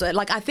table in terms of,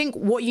 like, I think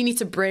what you need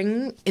to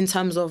bring in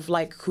terms of,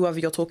 like, whoever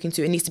you're talking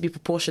to, it needs to be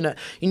proportionate.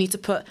 You need to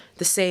put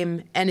the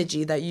same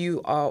energy that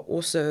you are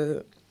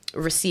also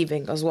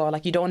receiving as well.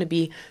 Like, you don't want to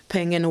be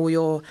putting in all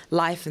your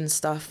life and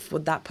stuff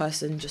with that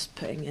person just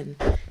putting in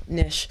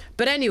niche.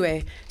 But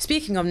anyway,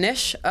 speaking of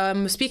niche,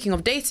 speaking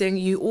of dating,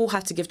 you all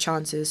have to give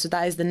chances. So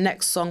that is the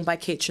next song by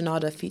Kate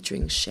Trinada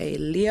featuring Shay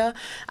Leah.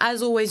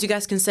 As always, you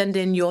guys can send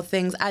in your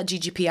things at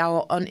GGP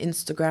Hour on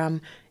Instagram.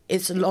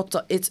 It's locked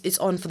up, it's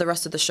on for the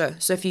rest of the show.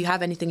 So if you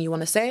have anything you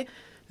want to say,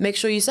 make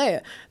sure you say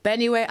it. But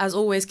anyway, as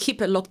always,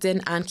 keep it locked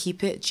in and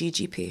keep it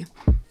GGP.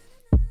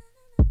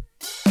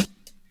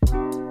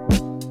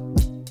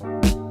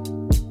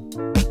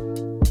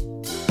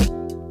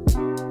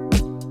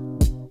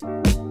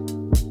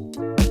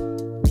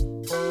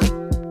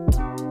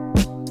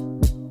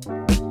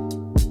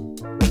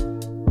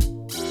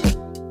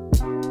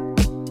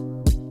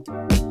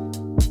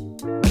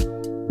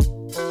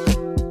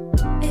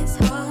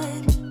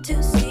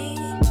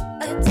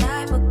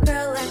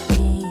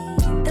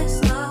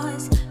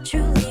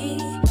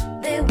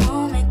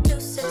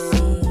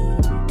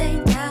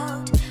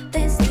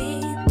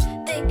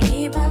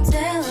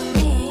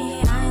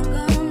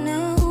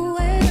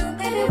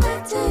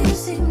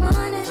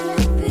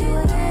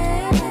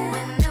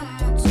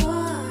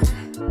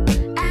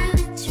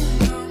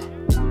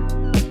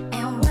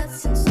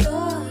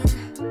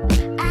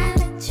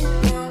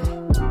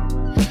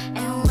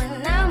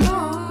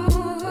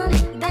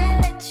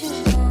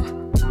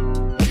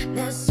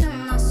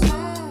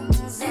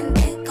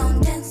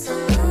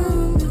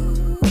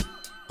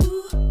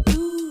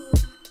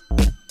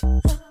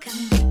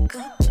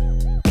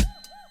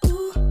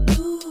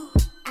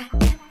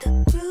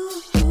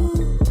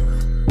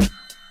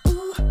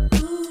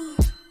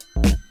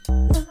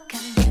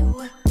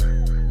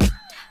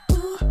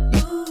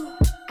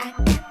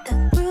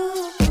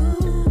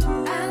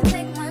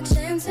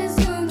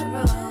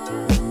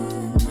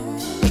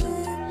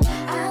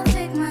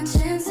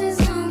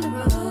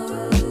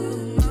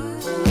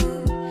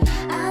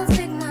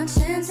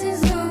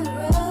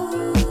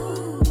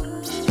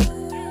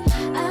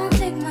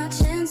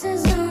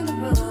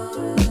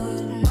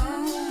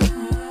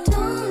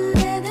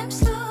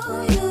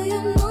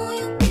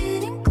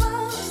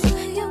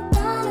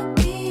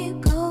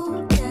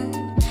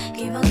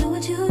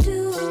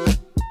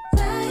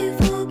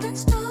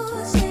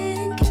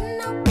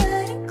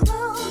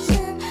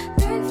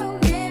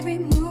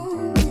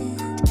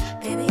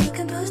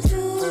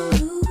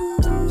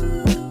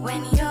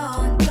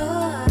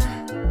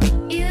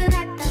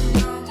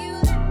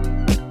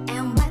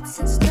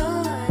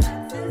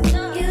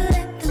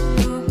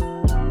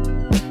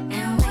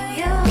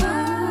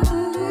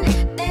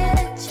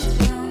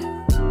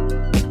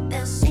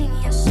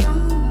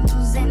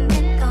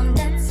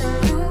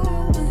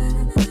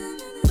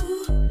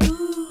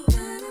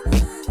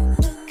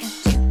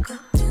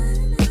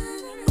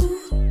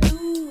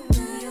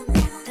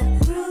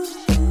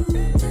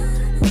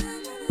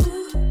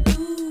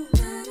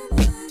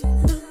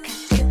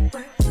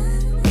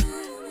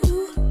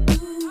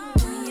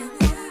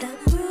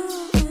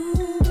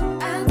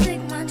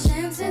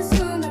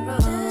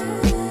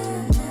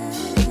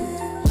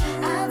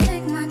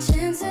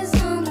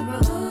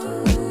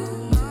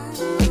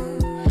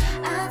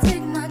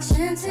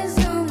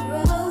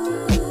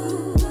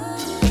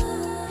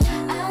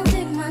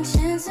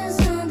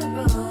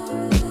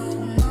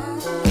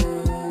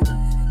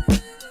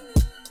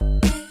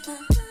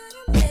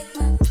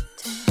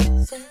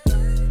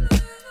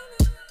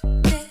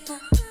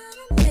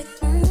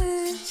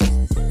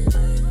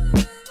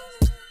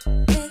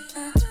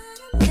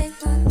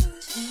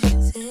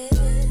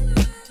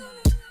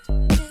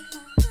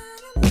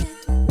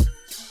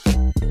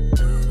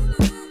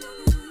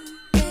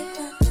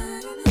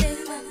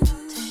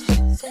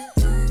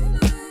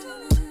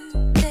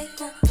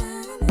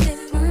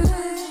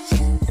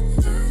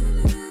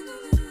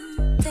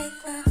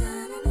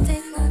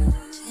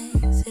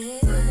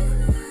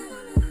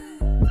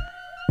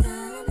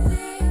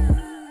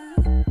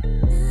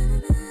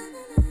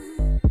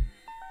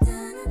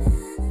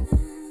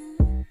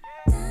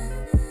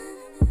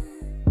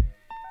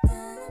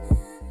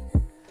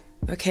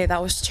 Okay,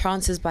 that was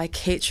Chances by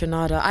Kate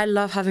Trinada. I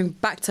love having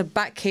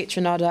back-to-back Kate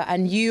Trinada,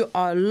 and you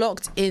are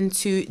locked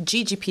into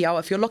GGP Hour.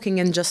 If you're locking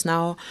in just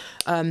now,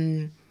 half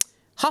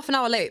an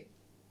hour late.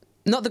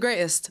 not the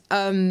greatest.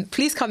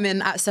 Please come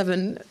in at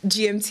 7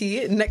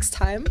 GMT next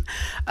time,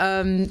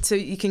 so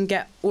you can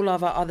get all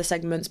of our other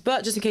segments.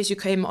 But just in case you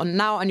came on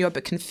now and you're a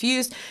bit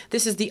confused,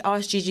 this is the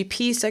Ask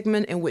GGP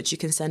segment in which you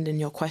can send in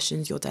your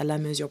questions, your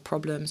dilemmas, your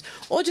problems,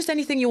 or just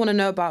anything you want to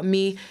know about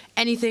me,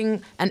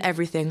 anything and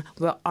everything.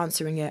 We're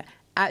answering it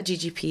at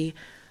GGP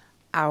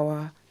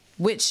Hour,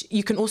 which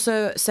you can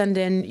also send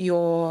in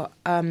your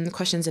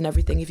questions and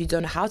everything. If you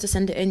don't know how to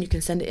send it in, you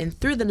can send it in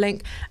through the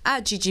link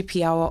at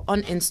GGP Hour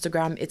on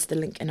Instagram. It's the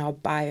link in our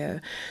bio.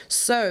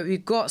 So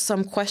we've got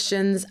some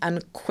questions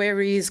and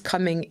queries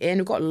coming in.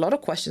 We've got a lot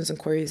of questions and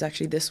queries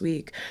actually this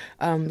week,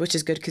 which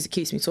is good because it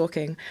keeps me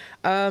talking.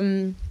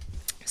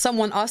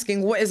 Someone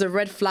asking, what is a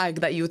red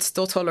flag that you would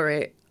still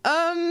tolerate?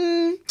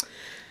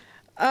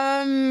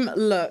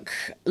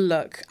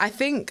 Look, I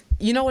think,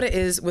 you know what it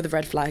is with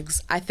red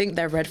flags? I think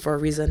they're red for a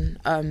reason.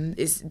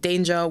 It's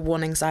danger,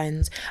 warning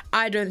signs.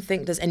 I don't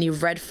think there's any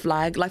red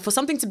flag. Like, for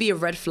something to be a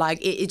red flag,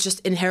 it just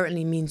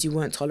inherently means you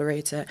won't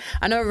tolerate it.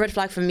 I know a red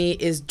flag for me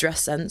is dress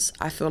sense.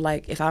 I feel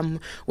like if I'm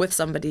with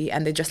somebody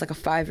and they dress like a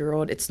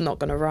 5-year-old, it's not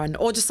going to run.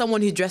 Or just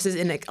someone who dresses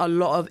in a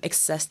lot of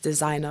excess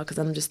designer, because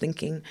I'm just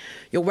thinking,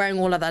 you're wearing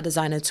all of that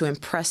designer to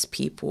impress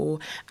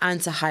people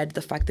and to hide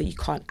the fact that you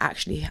can't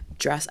actually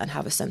dress and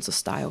have a sense of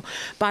style.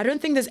 But I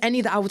don't think there's any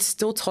that I would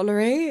still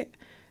tolerate.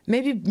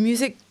 Maybe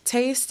music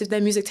taste, if their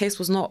music taste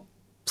was not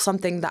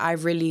something that I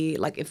really,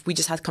 like, if we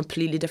just had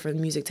completely different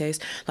music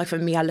taste. Like, for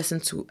me, I listen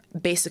to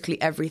basically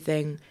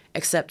everything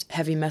except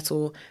heavy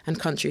metal and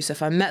country. So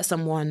if I met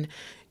someone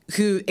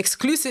who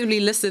exclusively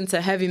listened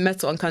to heavy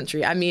metal and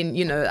country, I mean,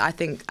 you know, I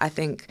think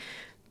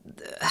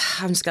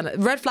I'm just gonna,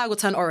 red flag will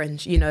turn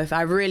orange. You know, if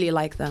I really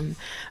like them,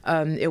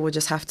 it would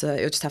just have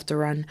to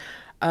run.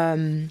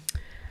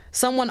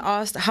 Someone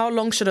asked, how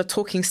long should a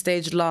talking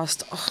stage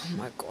last? Oh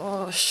my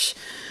gosh.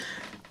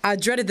 I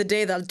dreaded the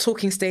day that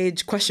talking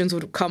stage questions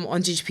would come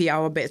on GGP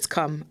Hour, but it's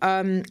come.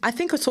 I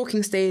think a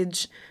talking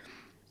stage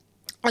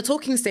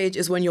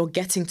is when you're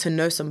getting to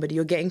know somebody.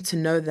 You're getting to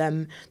know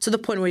them to the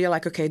point where you're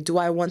like, okay, do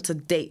I want to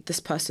date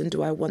this person?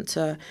 Do I want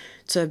to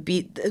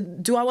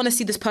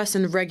see this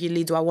person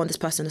regularly? Do I want this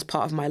person as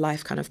part of my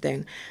life, kind of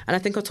thing? And I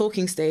think a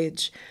talking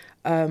stage,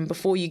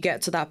 before you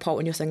get to that part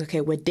when you're saying,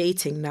 okay, we're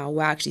dating now,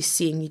 we're actually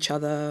seeing each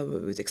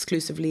other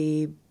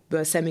exclusively,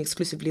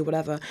 semi-exclusively,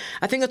 whatever.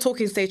 I think a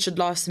talking stage should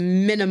last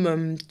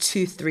minimum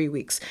 2-3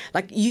 weeks.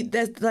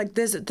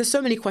 There's so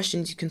many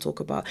questions you can talk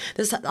about.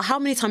 There's how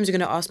many times you're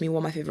going to ask me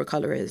what my favorite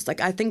color is. Like,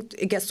 I think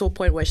it gets to a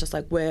point where it's just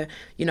like, we're,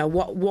 you know,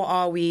 what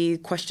are we?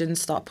 Questions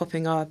start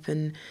popping up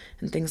and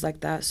things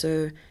like that.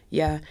 So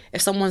yeah,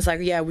 if someone's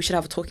like, yeah, we should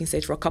have a talking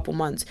stage for a couple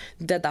months,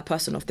 dead that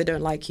person off. They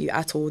don't like you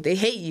at all. They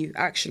hate you,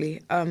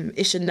 actually.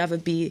 It should never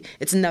be,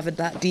 it's never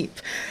that deep.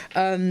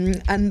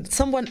 And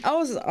someone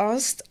else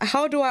asked,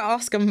 how do I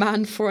ask a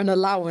man for an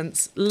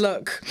allowance?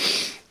 Look,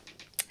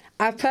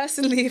 I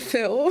personally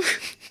feel,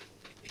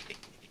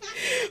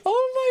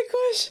 oh my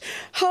gosh,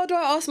 how do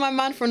I ask my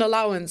man for an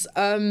allowance?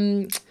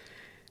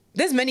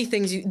 There's many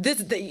things,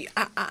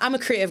 I'm a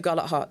creative girl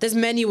at heart. There's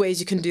many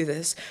ways you can do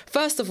this.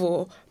 First of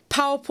all,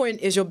 PowerPoint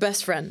is your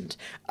best friend.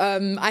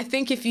 I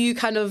think if you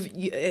kind of,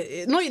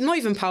 not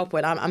even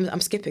PowerPoint,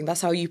 I'm skipping.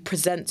 That's how you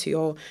present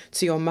to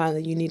your man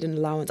that you need an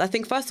allowance. I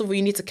think first of all,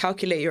 you need to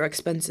calculate your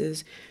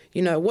expenses.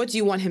 You know, what do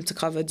you want him to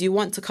cover? Do you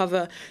want to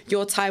cover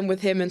your time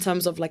with him in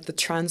terms of like the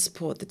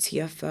transport, the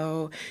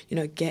TFL, you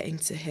know, getting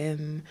to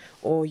him?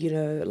 Or, you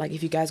know, like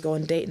if you guys go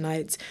on date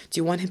nights, do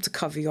you want him to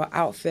cover your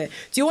outfit?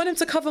 Do you want him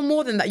to cover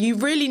more than that? You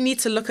really need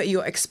to look at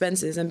your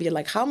expenses and be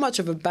like, how much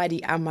of a baddie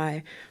am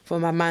I for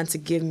my man to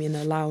give me an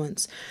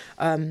allowance?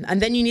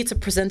 And then you need to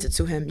present it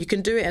to him. You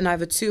can do it in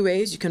either two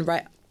ways. You can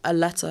write a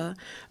letter,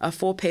 a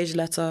 4-page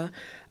letter,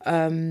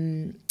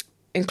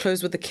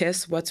 enclosed with a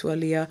kiss, word to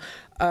Aaliyah,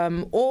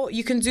 or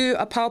you can do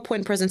a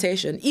PowerPoint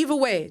presentation. Either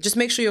way, just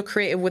make sure you're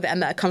creative with it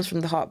and that it comes from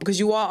the heart, because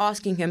you are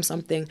asking him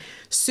something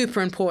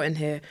super important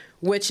here,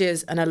 which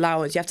is an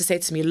allowance. You have to say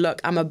to me,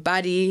 look, I'm a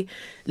baddie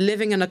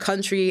living in a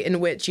country in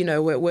which, you know,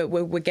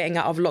 we're getting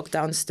out of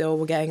lockdown still.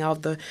 We're getting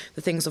out of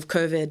the things of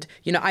COVID.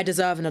 You know, I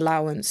deserve an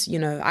allowance. You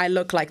know, I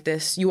look like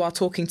this. You are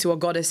talking to a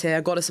goddess here,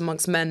 a goddess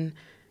amongst men.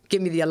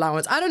 Give me the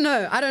allowance. I don't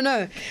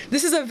know.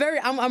 This is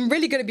I'm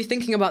really going to be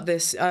thinking about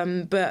this.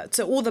 But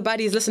to all the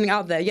baddies listening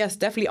out there, yes,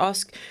 definitely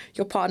ask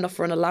your partner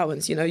for an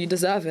allowance. You know, you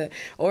deserve it.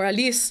 Or at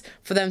least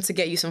for them to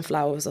get you some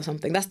flowers or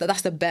something. That's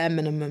the bare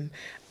minimum.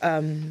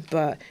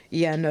 But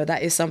yeah, no,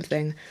 that is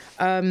something.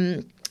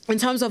 In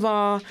terms of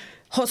our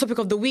hot topic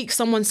of the week,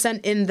 someone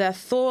sent in their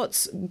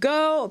thoughts.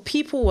 Girl,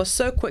 people were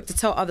so quick to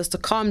tell others to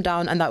calm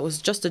down, and that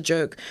was just a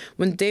joke.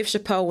 When Dave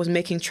Chappelle was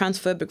making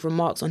transphobic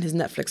remarks on his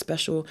Netflix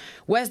special,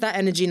 where's that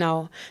energy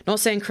now?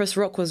 Not saying Chris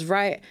Rock was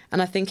right,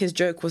 and I think his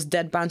joke was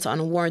dead banter and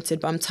unwarranted,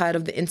 but I'm tired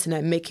of the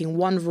internet making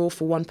one rule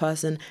for one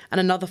person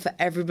and another for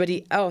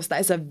everybody else.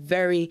 That is a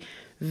very,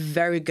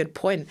 very good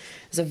point.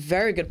 It's a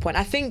very good point.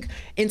 I think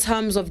in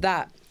terms of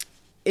that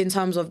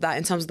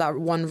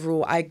one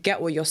rule, I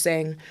get what you're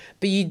saying,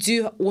 but you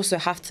do also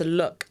have to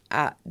look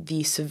at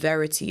the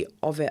severity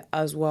of it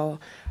as well.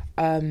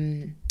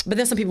 But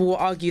then some people will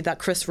argue that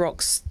Chris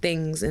Rock's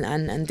things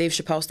and Dave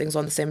Chappelle's things are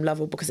on the same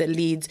level because it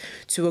leads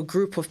to a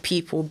group of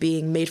people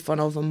being made fun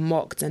of and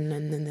mocked, and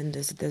then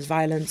there's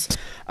violence.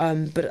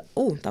 But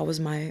that was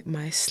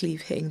my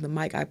sleeve hitting the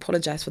mic. I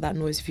apologize for that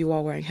noise if you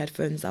are wearing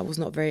headphones. That was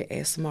not very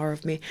ASMR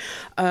of me.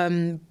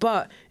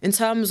 But in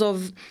terms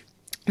of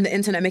the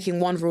internet making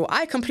one rule,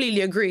 I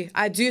completely agree.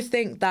 I do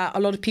think that a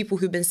lot of people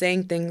who've been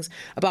saying things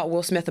about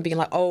Will Smith and being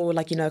like,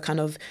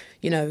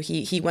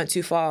 he went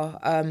too far.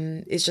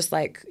 It's just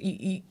like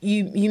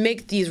you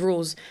make these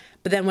rules,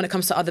 but then when it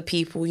comes to other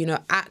people,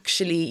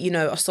 actually,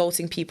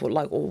 assaulting people,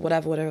 like, or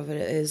whatever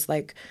it is,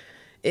 like,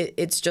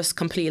 it's just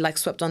completely like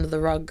swept under the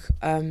rug.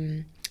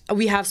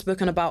 We have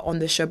spoken about on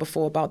this show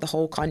before about the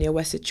whole Kanye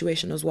West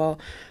situation as well,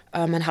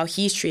 and how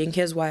he's treating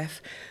his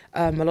wife.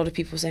 A lot of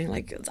people saying,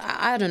 like,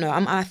 I don't know.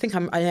 I think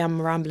I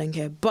am rambling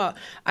here, but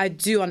I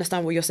do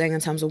understand what you're saying in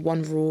terms of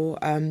one rule.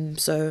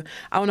 So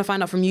I want to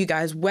find out from you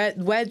guys, where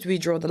do we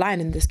draw the line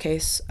in this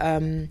case?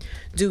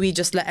 Do we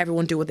just let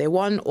everyone do what they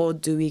want, or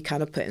do we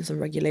kind of put in some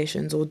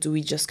regulations, or do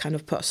we just kind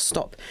of put a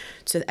stop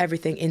to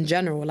everything in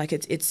general? Like,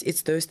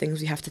 it's those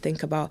things we have to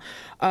think about.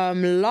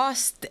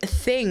 Last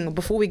thing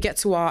before we get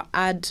to our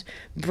ad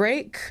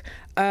break,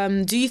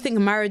 do you think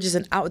marriage is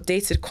an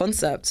outdated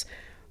concept?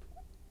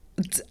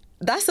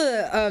 That's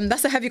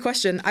a heavy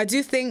question. I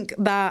do think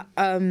that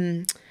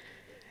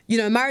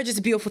marriage is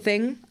a beautiful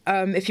thing.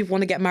 If you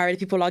want to get married,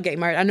 people are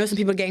getting married. I know some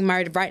people are getting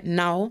married right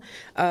now.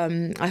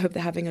 I hope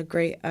they're having a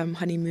great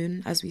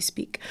honeymoon as we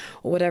speak,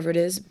 or whatever it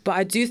is. But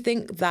I do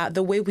think that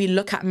the way we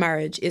look at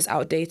marriage is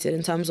outdated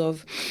in terms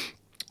of,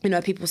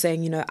 people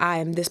saying, I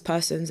am this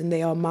person's and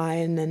they are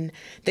mine. And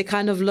they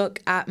kind of look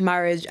at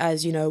marriage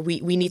as,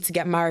 we need to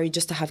get married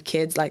just to have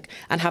kids, like,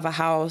 and have a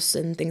house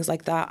and things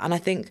like that. And I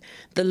think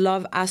the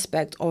love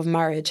aspect of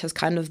marriage has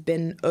kind of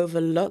been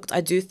overlooked. I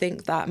do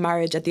think that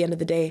marriage at the end of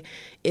the day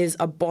is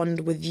a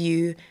bond with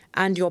you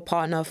and your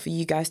partner for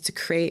you guys to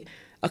create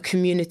a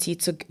community,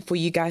 for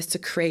you guys to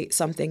create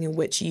something in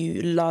which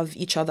you love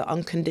each other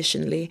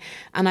unconditionally.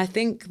 And I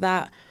think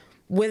that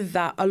with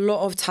that, a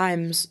lot of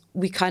times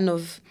we kind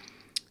of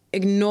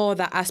ignore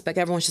that aspect.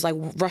 Everyone's just like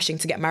rushing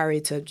to get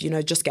married to,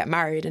 just get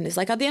married. And it's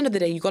like, at the end of the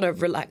day, you got to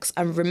relax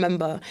and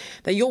remember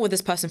that you're with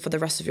this person for the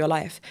rest of your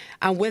life.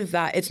 And with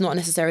that, it's not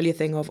necessarily a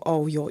thing of,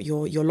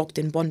 you're locked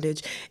in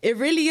bondage. It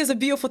really is a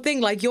beautiful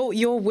thing. Like,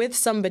 you're with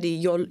somebody,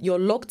 you're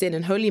locked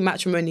in holy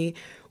matrimony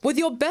with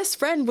your best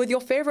friend, with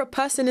your favorite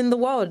person in the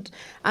world.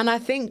 And I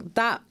think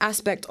that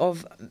aspect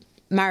of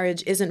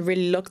marriage isn't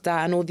really looked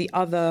at, and all the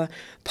other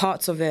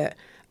parts of it,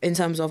 in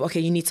terms of,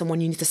 okay, you need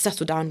someone you need to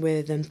settle down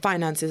with, and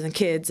finances and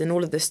kids and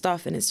all of this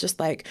stuff. And it's just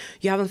like,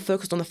 you haven't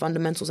focused on the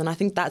fundamentals. And I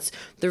think that's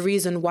the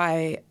reason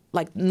why,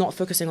 like, not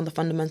focusing on the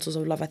fundamentals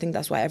of love, I think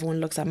that's why everyone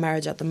looks at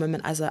marriage at the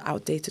moment as an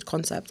outdated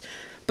concept.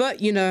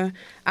 But,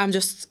 I'm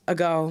just a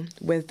girl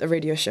with a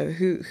radio show.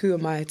 Who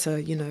am I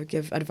to,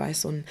 give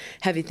advice on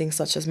heavy things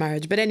such as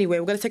marriage? But anyway,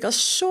 we're going to take a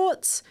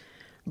short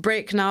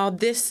break now.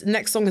 This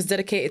next song is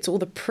dedicated to all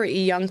the pretty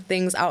young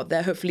things out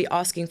there, hopefully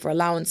asking for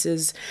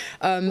allowances.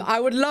 I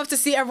would love to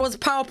see everyone's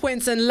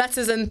PowerPoints and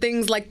letters and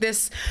things like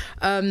this.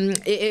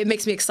 It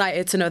makes me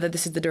excited to know that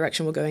this is the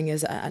direction we're going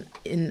as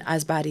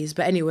baddies.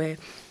 But anyway,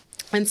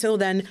 until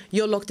then,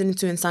 you're locked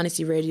into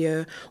Insanity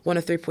Radio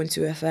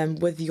 103.2 FM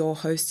with your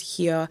host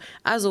here.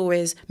 As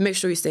always, make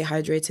sure you stay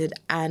hydrated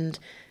and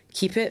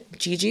keep it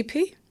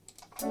GGP.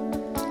 You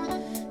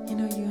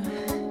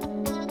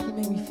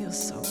make me feel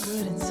so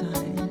good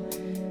inside.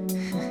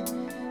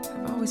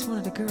 I've always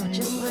wanted a girl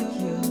just like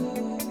you.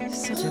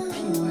 Such a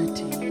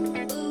purity,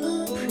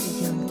 pretty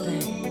young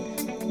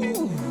thing.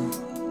 Ooh.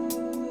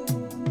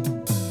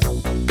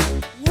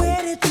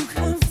 Where did you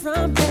come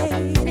from,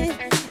 baby?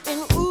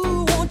 And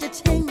ooh, won't you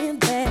take me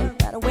there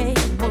right away?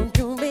 Won't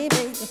you,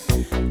 baby?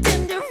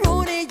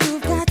 Tenderoni,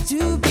 you've got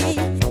to be.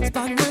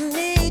 Spark my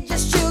need,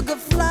 just sugar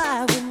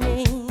fly with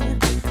me.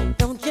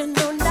 Don't you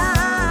know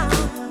now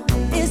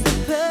is the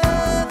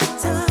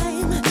perfect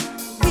time?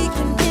 We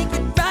can make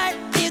it right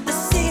near the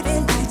city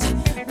lights.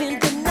 When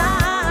the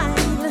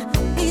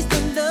night is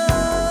the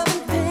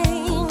love and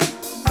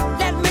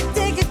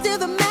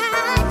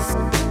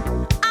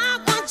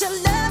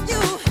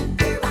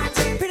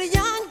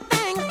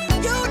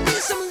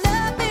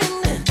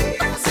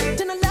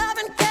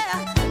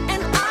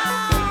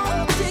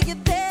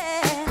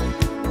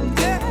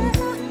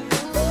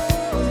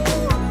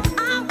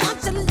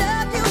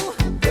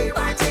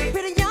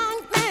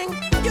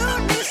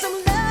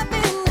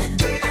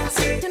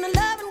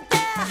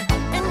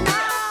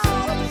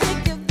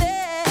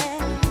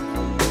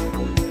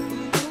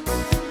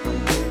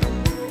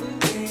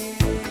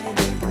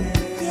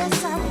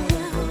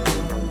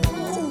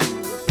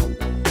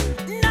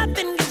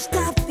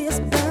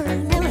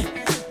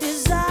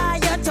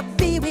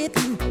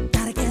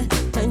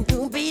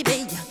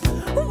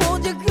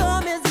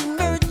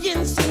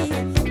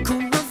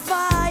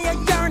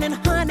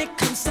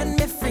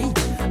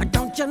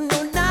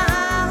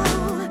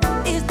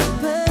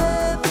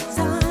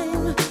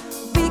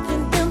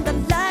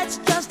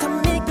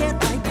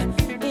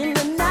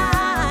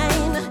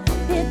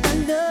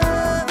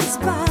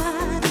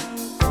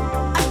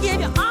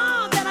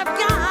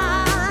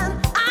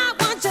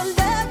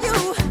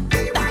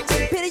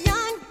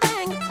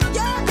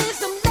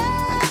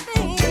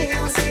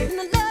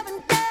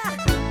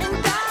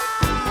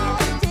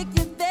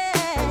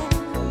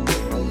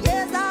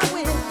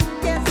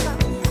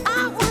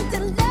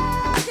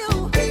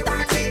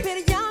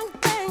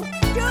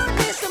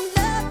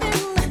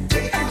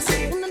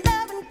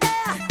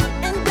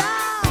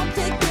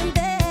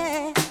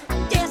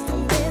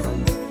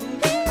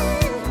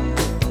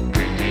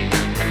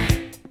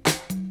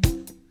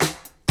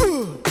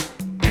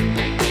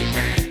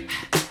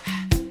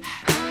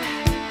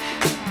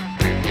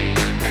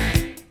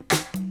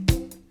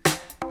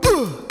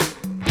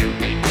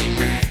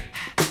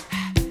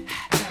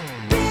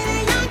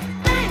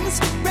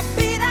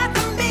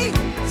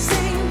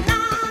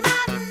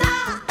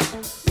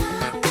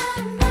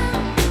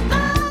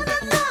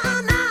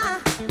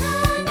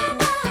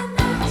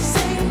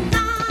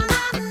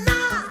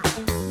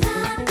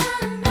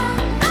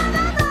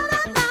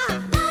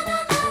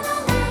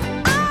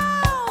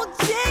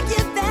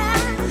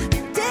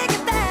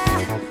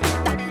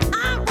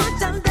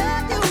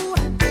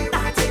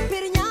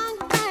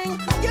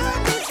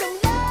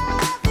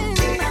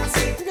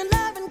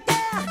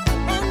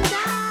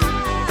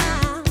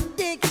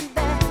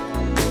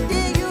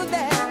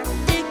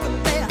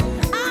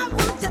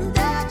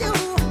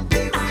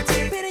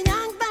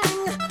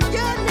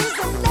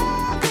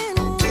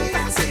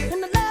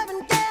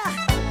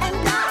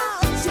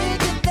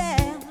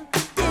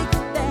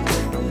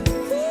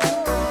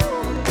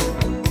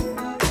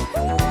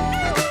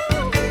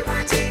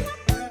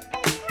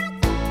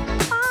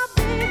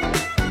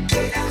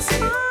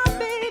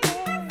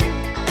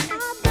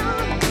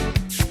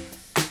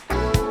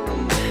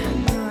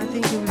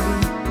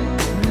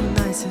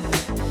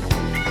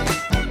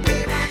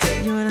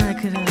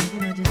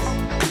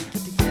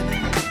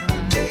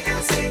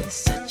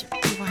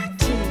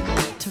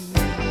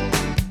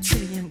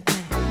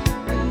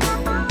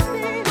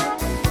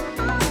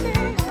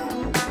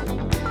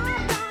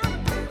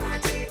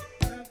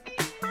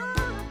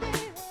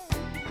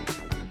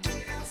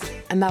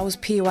And that was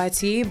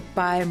PYT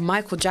by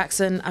Michael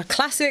Jackson, a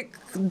classic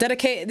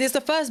dedicated. This is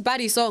the first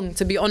baddie song,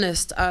 to be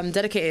honest,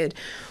 dedicated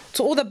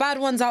to all the bad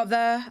ones out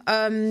there.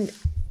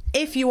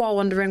 If you are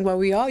wondering where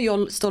we are,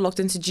 you're still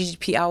locked into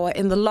GGP Hour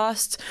in the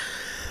last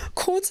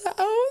quarter hour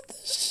of the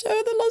show,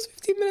 the last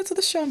 15 minutes of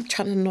the show. I'm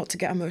trying not to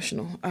get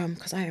emotional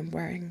because I am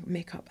wearing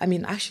makeup. I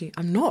mean, actually,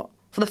 I'm not.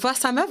 For the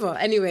first time ever.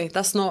 Anyway,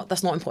 that's not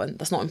important.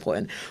 That's not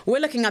important. We're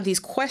looking at these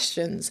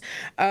questions.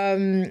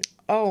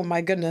 Oh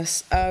my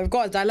goodness. We've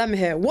got a dilemma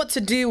here. What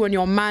to do when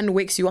your man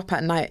wakes you up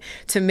at night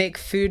to make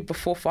food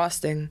before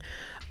fasting?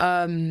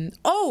 Happy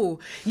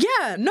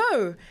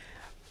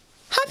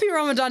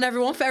Ramadan,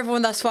 everyone, for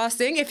everyone that's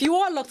fasting. If you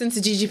are locked into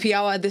GGP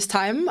Hour at this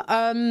time,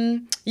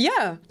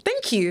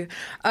 thank you.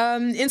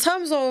 In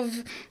terms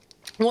of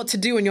what to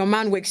do when your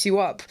man wakes you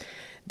up,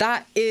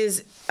 that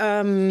is, it's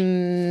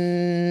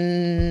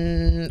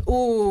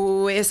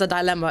a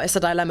dilemma. It's a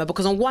dilemma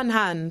because on one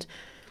hand,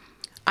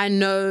 I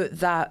know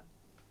that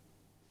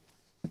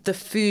the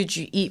food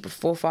you eat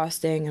before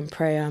fasting and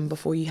prayer and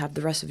before you have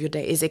the rest of your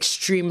day is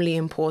extremely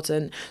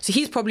important. So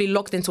he's probably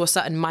locked into a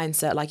certain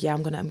mindset, like, yeah,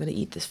 I'm gonna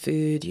eat this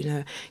food,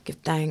 give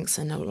thanks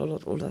and all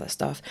of that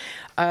stuff.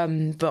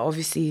 But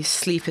obviously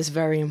sleep is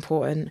very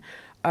important.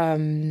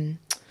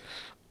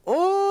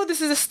 This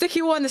is a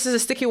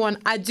sticky one.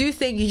 I do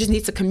think you just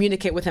need to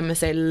communicate with him and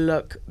say,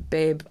 look,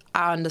 babe,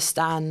 I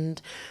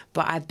understand,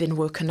 but I've been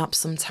woken up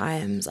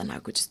sometimes and I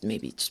could just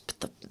maybe just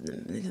put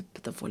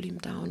the volume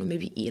down or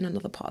maybe eat in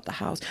another part of the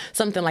house,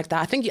 something like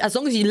that. I think as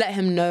long as you let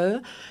him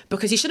know,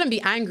 because he shouldn't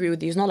be angry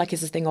with you. It's not like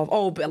it's this thing of,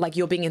 but like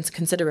you're being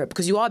inconsiderate,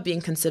 because you are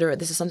being considerate.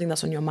 This is something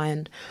that's on your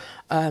mind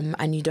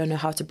and you don't know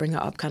how to bring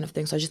it up kind of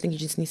thing. So I just think you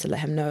just need to let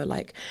him know,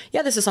 like,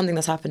 yeah, this is something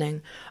that's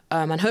happening.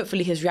 And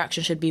hopefully his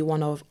reaction should be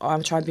one of,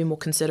 I'm trying to be more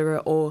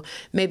considerate, or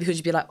maybe he'll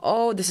just be like,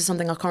 this is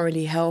something I can't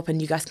really help,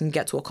 and you guys can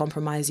get to a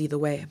compromise either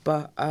way.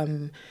 But,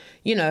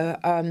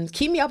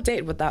 keep me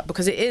updated with that,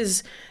 because it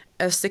is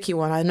a sticky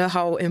one. I know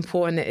how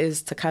important it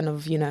is to kind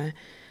of,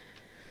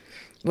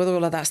 with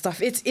all of that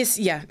stuff.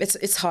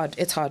 It's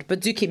hard, but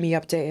do keep me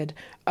updated.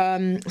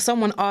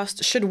 Someone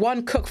asked, should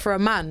one cook for a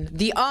man?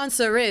 The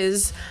answer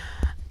is,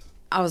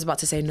 I was about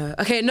to say no.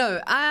 Okay, no.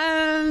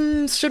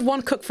 Should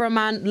one cook for a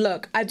man?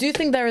 Look, I do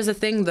think there is a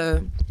thing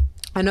though.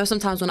 I know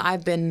sometimes when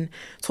I've been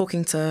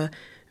talking to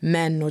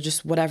men or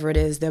just whatever it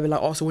is, they'll be like,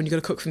 so when are you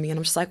gonna cook for me? And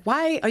I'm just like,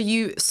 why are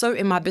you so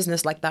in my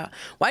business like that?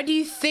 Why do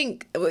you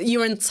think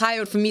you're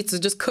entitled for me to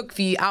just cook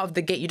for you out of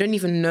the gate? You don't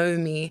even know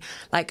me.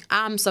 Like,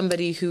 I'm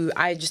somebody who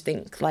I just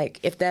think,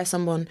 like, if there's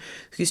someone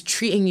who's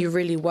treating you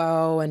really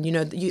well and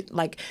you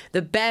like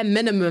the bare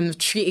minimum of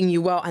treating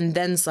you well and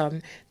then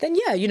some, then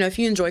yeah, if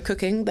you enjoy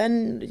cooking,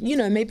 then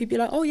maybe be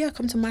like, oh yeah,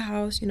 come to my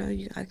house,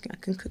 I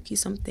can cook you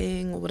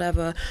something or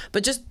whatever.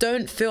 But just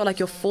don't feel like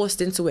you're forced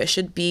into it. It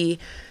should be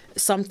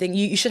something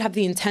you should have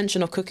the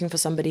intention of cooking for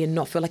somebody and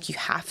not feel like you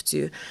have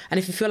to. And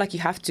if you feel like you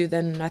have to,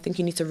 then I think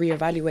you need to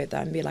reevaluate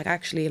that and be like,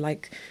 actually,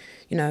 like,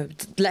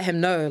 let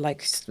him know,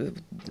 like,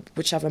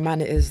 whichever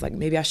man it is, like,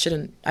 maybe I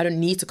don't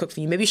need to cook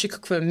for you. Maybe you should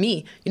cook for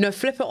me.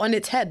 Flip it on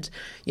its head.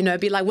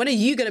 Be like, when are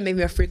you gonna make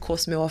me a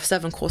 3-course meal or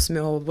 7-course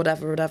meal or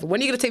whatever?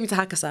 When are you gonna take me to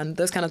Hakkasan?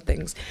 Those kind of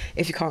things,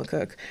 if you can't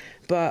cook.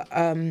 But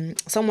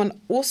someone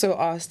also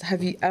asked,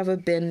 have you ever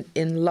been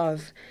in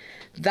love?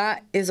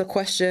 That is a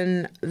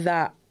question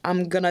that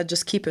I'm going to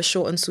just keep it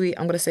short and sweet.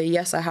 I'm going to say,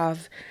 yes, I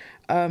have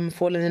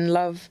fallen in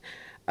love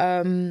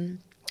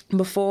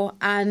before.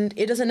 And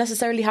it doesn't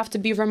necessarily have to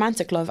be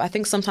romantic love. I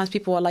think sometimes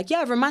people are like,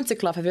 yeah,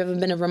 romantic love. Have you ever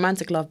been in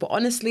romantic love? But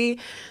honestly,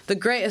 the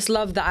greatest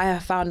love that I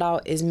have found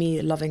out is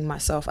me loving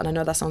myself. And I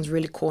know that sounds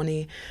really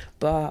corny,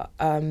 but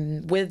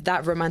with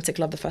that romantic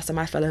love, the first time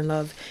I fell in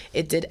love,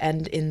 it did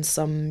end in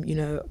some,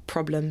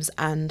 problems.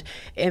 And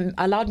it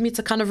allowed me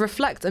to kind of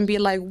reflect and be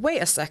like,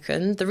 wait a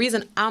second. The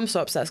reason I'm so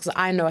upset is because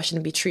I know I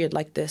shouldn't be treated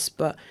like this,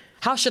 but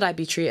how should I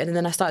be treated? And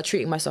then I started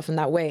treating myself in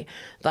that way,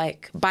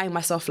 like buying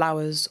myself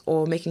flowers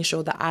or making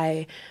sure that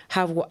I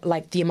have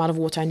the amount of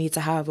water I need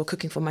to have, or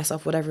cooking for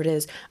myself, whatever it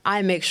is.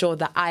 I make sure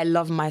that I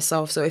love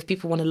myself. So if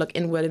people want to look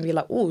inward and be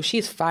like, oh,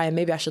 she's fine,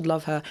 maybe I should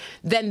love her,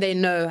 then they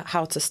know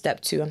how to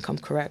step to and come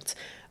correct.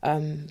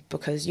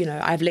 Because,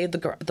 I've laid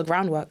the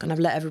groundwork and I've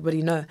let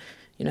everybody know,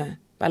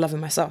 by loving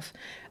myself.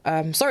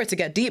 Sorry to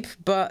get deep,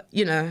 but,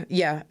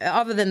 yeah.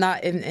 Other than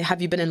that,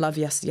 have you been in love?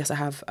 Yes, I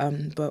have.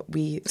 But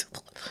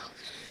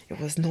it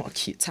was not a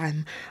cute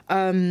time.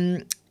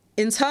 In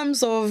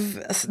terms of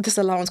this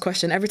allowance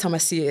question, every time I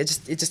see it,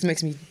 it just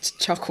makes me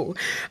chuckle.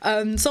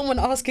 Someone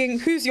asking,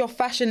 who's your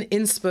fashion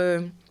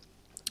inspo?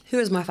 Who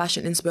is my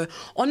fashion inspo?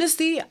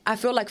 Honestly, I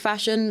feel like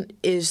fashion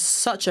is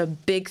such a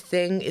big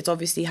thing. It's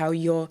obviously how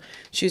you're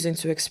choosing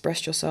to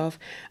express yourself.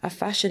 A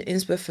fashion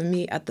inspo for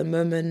me at the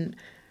moment,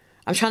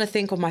 I'm trying to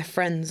think of my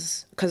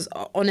friends, because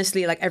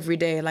honestly, like every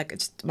day, like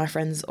my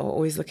friends are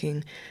always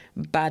looking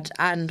bad,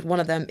 and one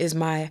of them is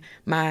my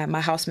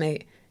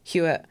housemate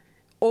Hewitt,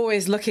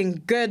 always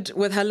looking good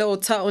with her little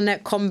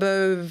turtleneck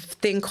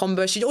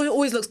combo. She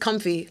always looks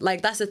comfy.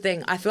 Like, that's the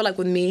thing. I feel like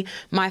with me,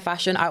 my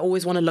fashion, I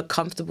always want to look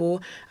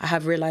comfortable. I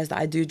have realized that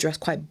I do dress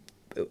quite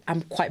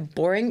I'm quite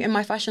boring in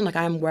my fashion. Like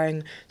I'm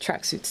wearing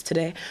tracksuits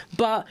today,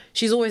 but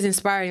she's always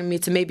inspiring me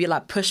to maybe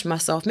like push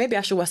myself. Maybe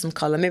I should wear some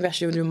color. Maybe I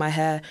should do my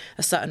hair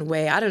a certain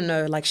way. I don't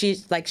know. Like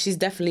she's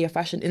definitely a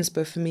fashion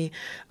inspo for me.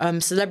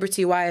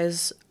 Celebrity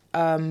wise,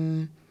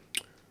 I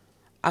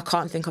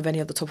can't think of any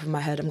at the top of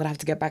my head. I'm gonna have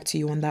to get back to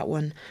you on that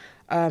one.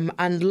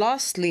 And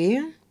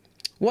lastly,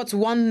 what's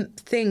one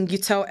thing you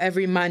tell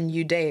every man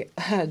you date?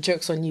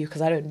 Joke's on you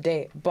because I don't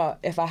date. But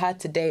if I had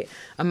to date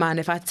a man,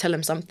 if I had to tell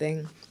him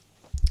something,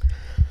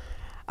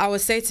 I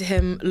would say to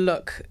him,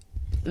 look,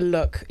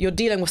 you're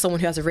dealing with someone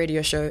who has a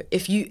radio show.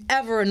 If you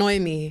ever annoy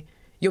me,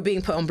 you're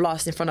being put on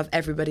blast in front of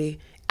everybody.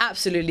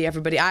 Absolutely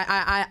everybody.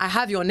 I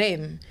have your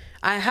name.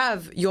 I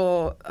have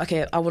your,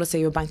 okay, I want to say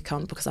your bank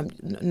account because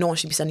no one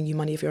should be sending you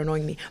money if you're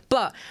annoying me.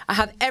 But I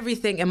have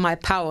everything in my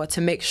power to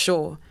make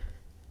sure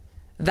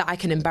that I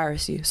can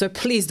embarrass you. So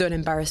please don't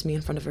embarrass me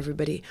in front of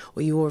everybody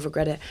or you will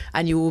regret it.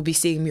 And you will be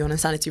seeing me on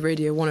Insanity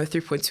Radio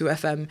 103.2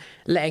 FM,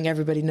 letting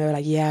everybody know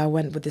like, yeah, I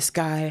went with this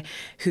guy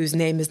whose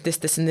name is this,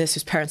 this and this,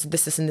 whose parents are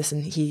this, this and this,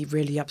 and he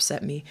really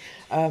upset me.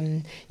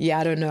 Yeah,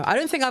 I don't know. I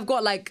don't think I've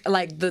got like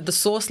the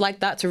source like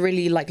that to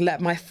really like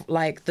let my,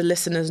 like the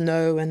listeners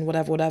know and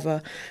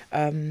whatever.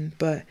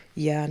 But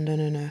yeah,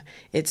 no.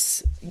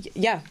 It's,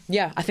 yeah.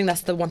 I think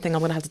that's the one thing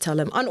I'm going to have to tell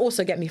him. And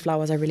also get me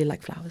flowers. I really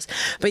like flowers.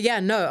 But yeah,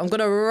 no, I'm going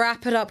to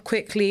wrap it up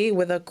quickly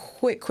with a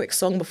quick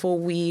song before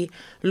we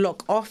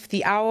lock off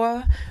the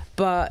hour.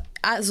 But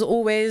as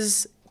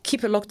always,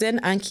 keep it locked in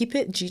and keep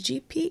it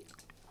GGP.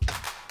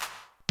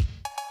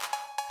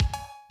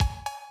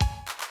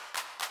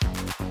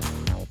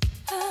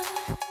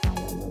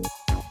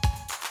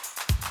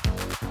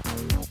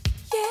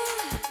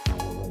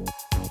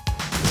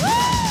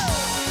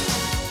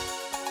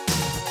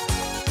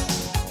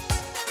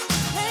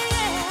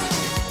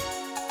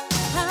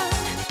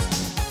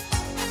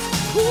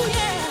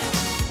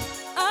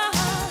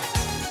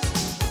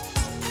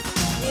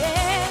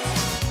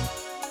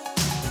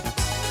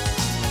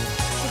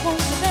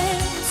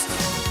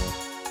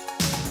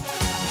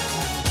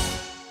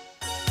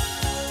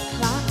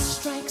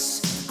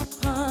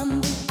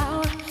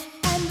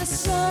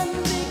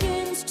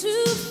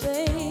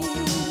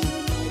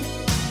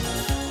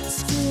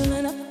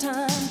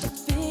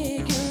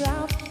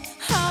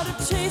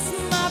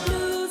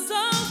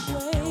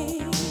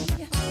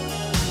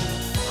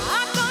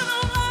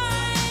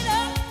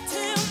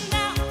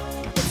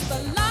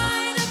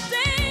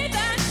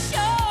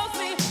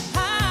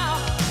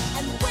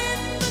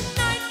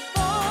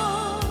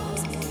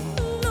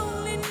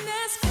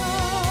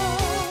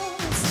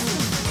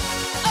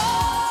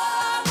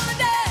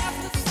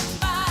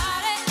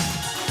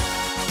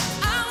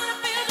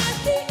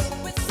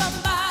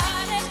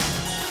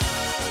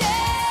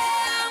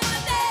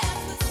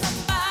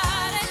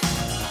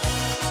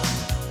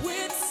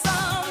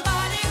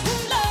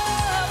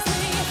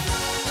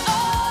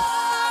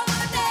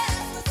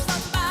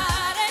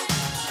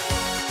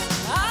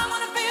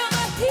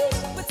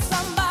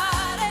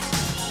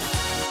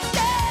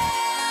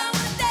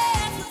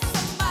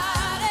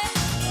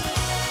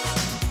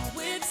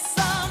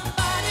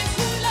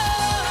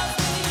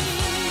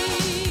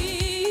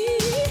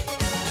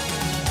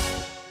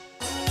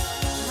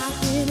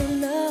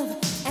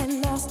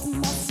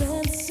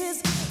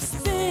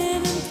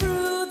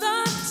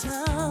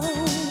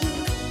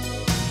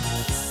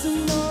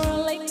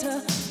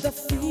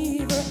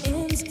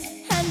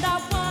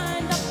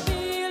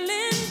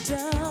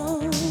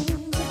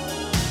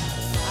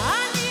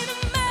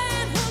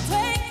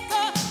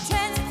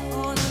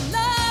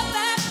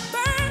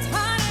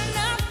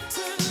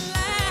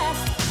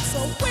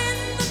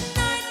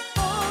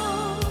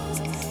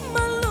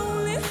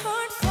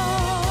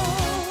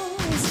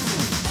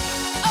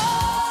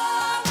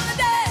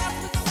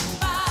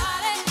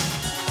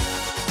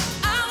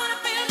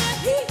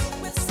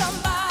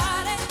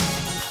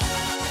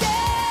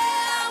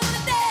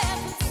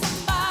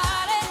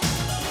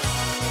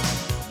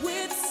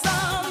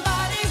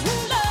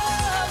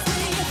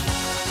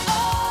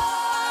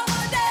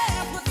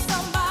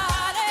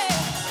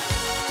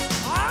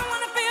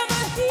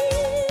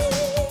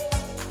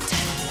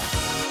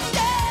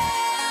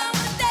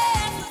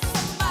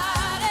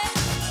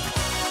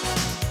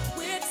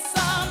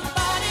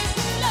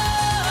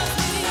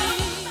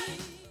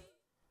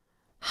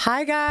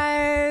 Hi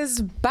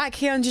guys, back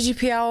here on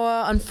GGP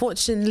Hour.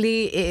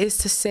 Unfortunately, it is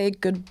to say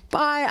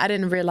goodbye. I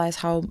didn't realize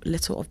how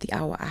little of the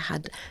hour I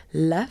had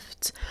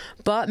left.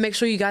 But make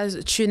sure you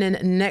guys tune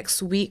in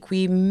next week.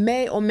 We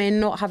may or may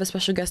not have a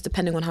special guest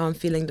depending on how I'm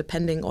feeling,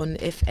 depending on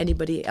if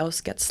anybody else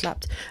gets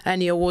slapped at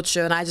any award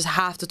show and I just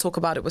have to talk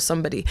about it with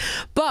somebody.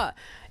 But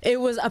it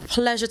was a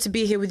pleasure to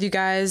be here with you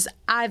guys.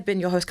 I've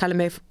been your host, Kayla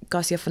Mae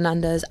Garcia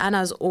Fernandes. And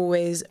as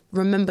always,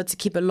 remember to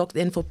keep it locked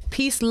in for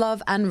Peace,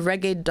 Love and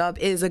Reggae Dub.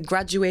 It is a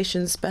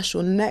graduation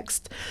special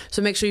next.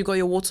 So make sure you got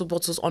your water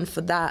bottles on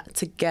for that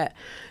to get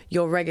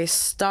your reggae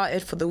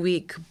started for the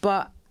week.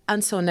 But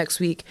until next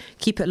week,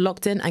 keep it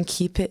locked in and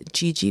keep it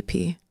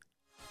GGP.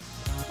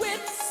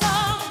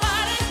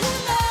 Somebody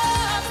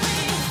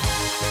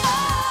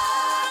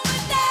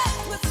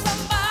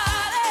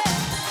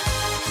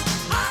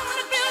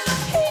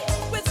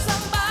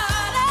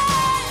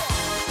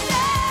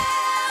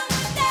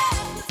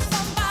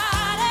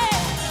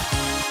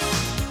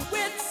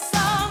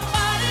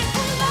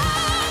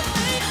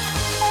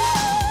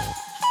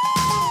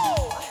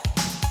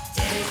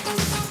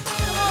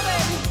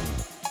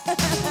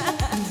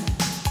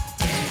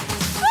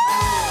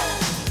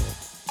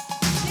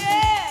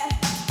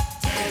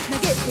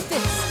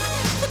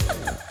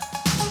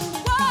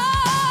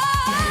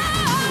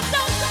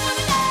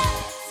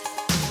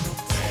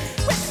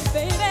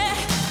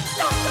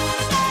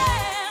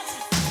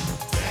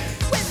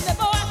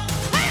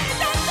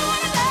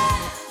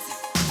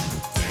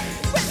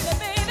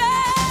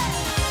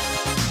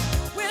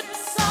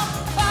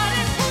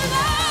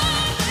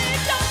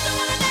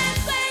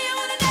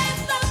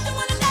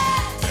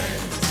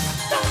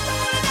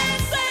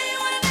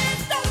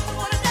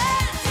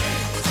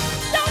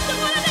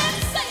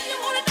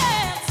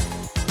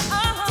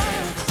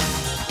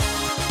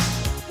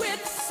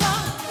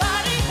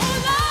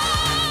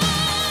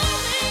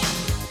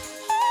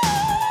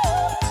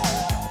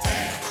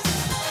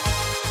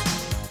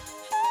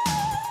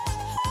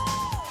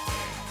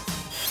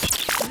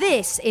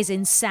This is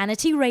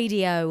Insanity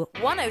Radio,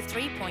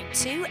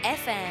 103.2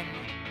 FM.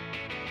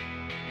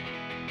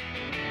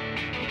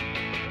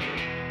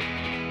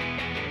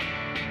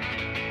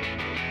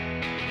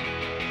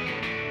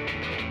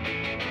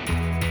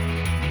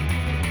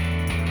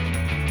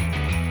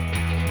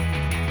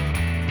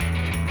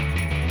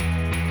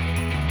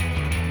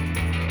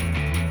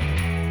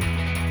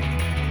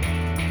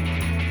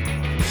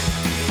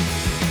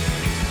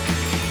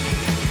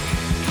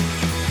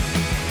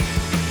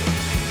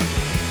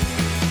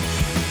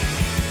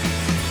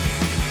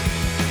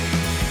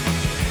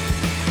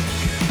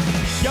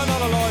 You're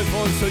not alive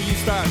until you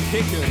start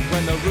kicking,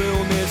 when the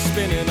room is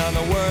spinning and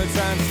the words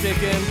aren't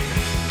sticking.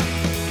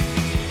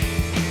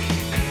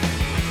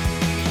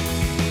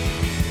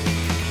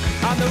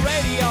 And the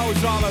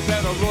radio's all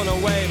about a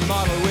runaway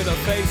model with a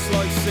face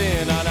like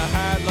sin and a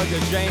heart like a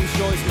James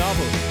Joyce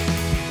novel.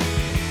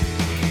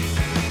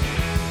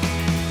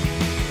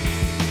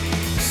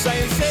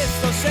 Saying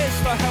sister,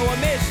 sister, how I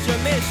missed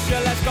you,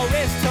 let's go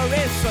wrist to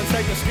wrist and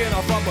take the skin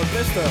off of a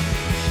blister.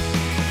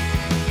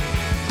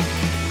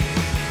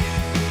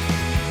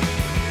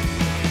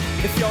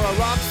 If you're a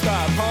rock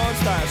star, porn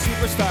star,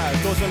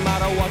 superstar, doesn't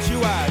matter what you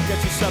are,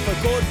 get yourself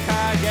a good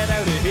car, get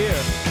out of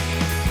here.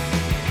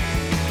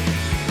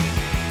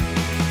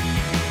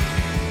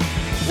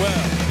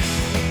 Well,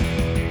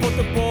 put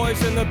the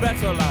boys in the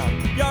better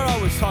land. You're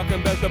always talking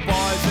about the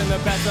boys in the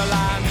better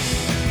land.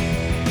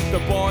 The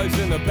boys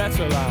in the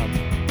better land.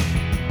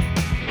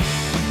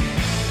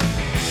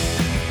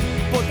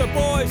 Put the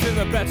boys in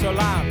the better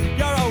land.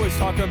 You're always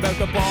talking about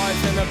the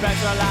boys in the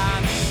better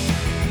land.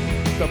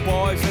 The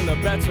boys in the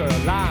better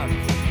land.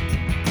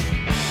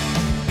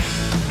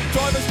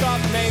 Drivers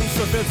got names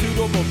to fill 2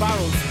 double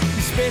barrels.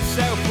 He spits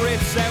out,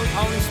 breathes out,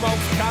 only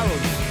smokes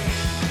carols.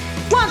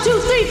 1, 2,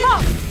 3, 4.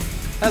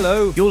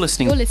 Hello, you're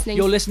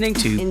listening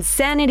to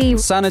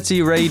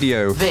Insanity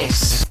Radio.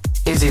 This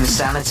is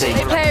Insanity.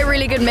 They play a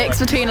really good mix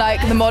between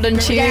like the modern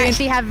tunes. They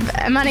actually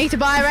have money to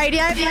buy a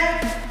radio.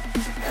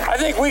 I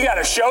think we got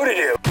a show to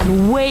do.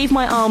 And wave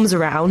my arms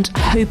around,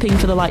 hoping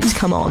for the light to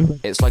come on.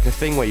 It's like a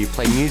thing where you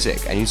play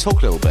music and you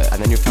talk a little bit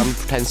and then your family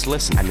pretends to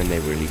listen and then they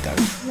really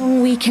don't.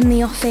 Long week in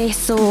the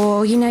office,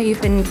 or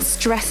you've been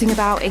stressing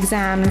about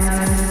exams.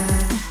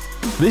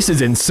 This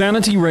is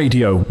Insanity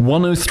Radio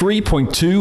 103.2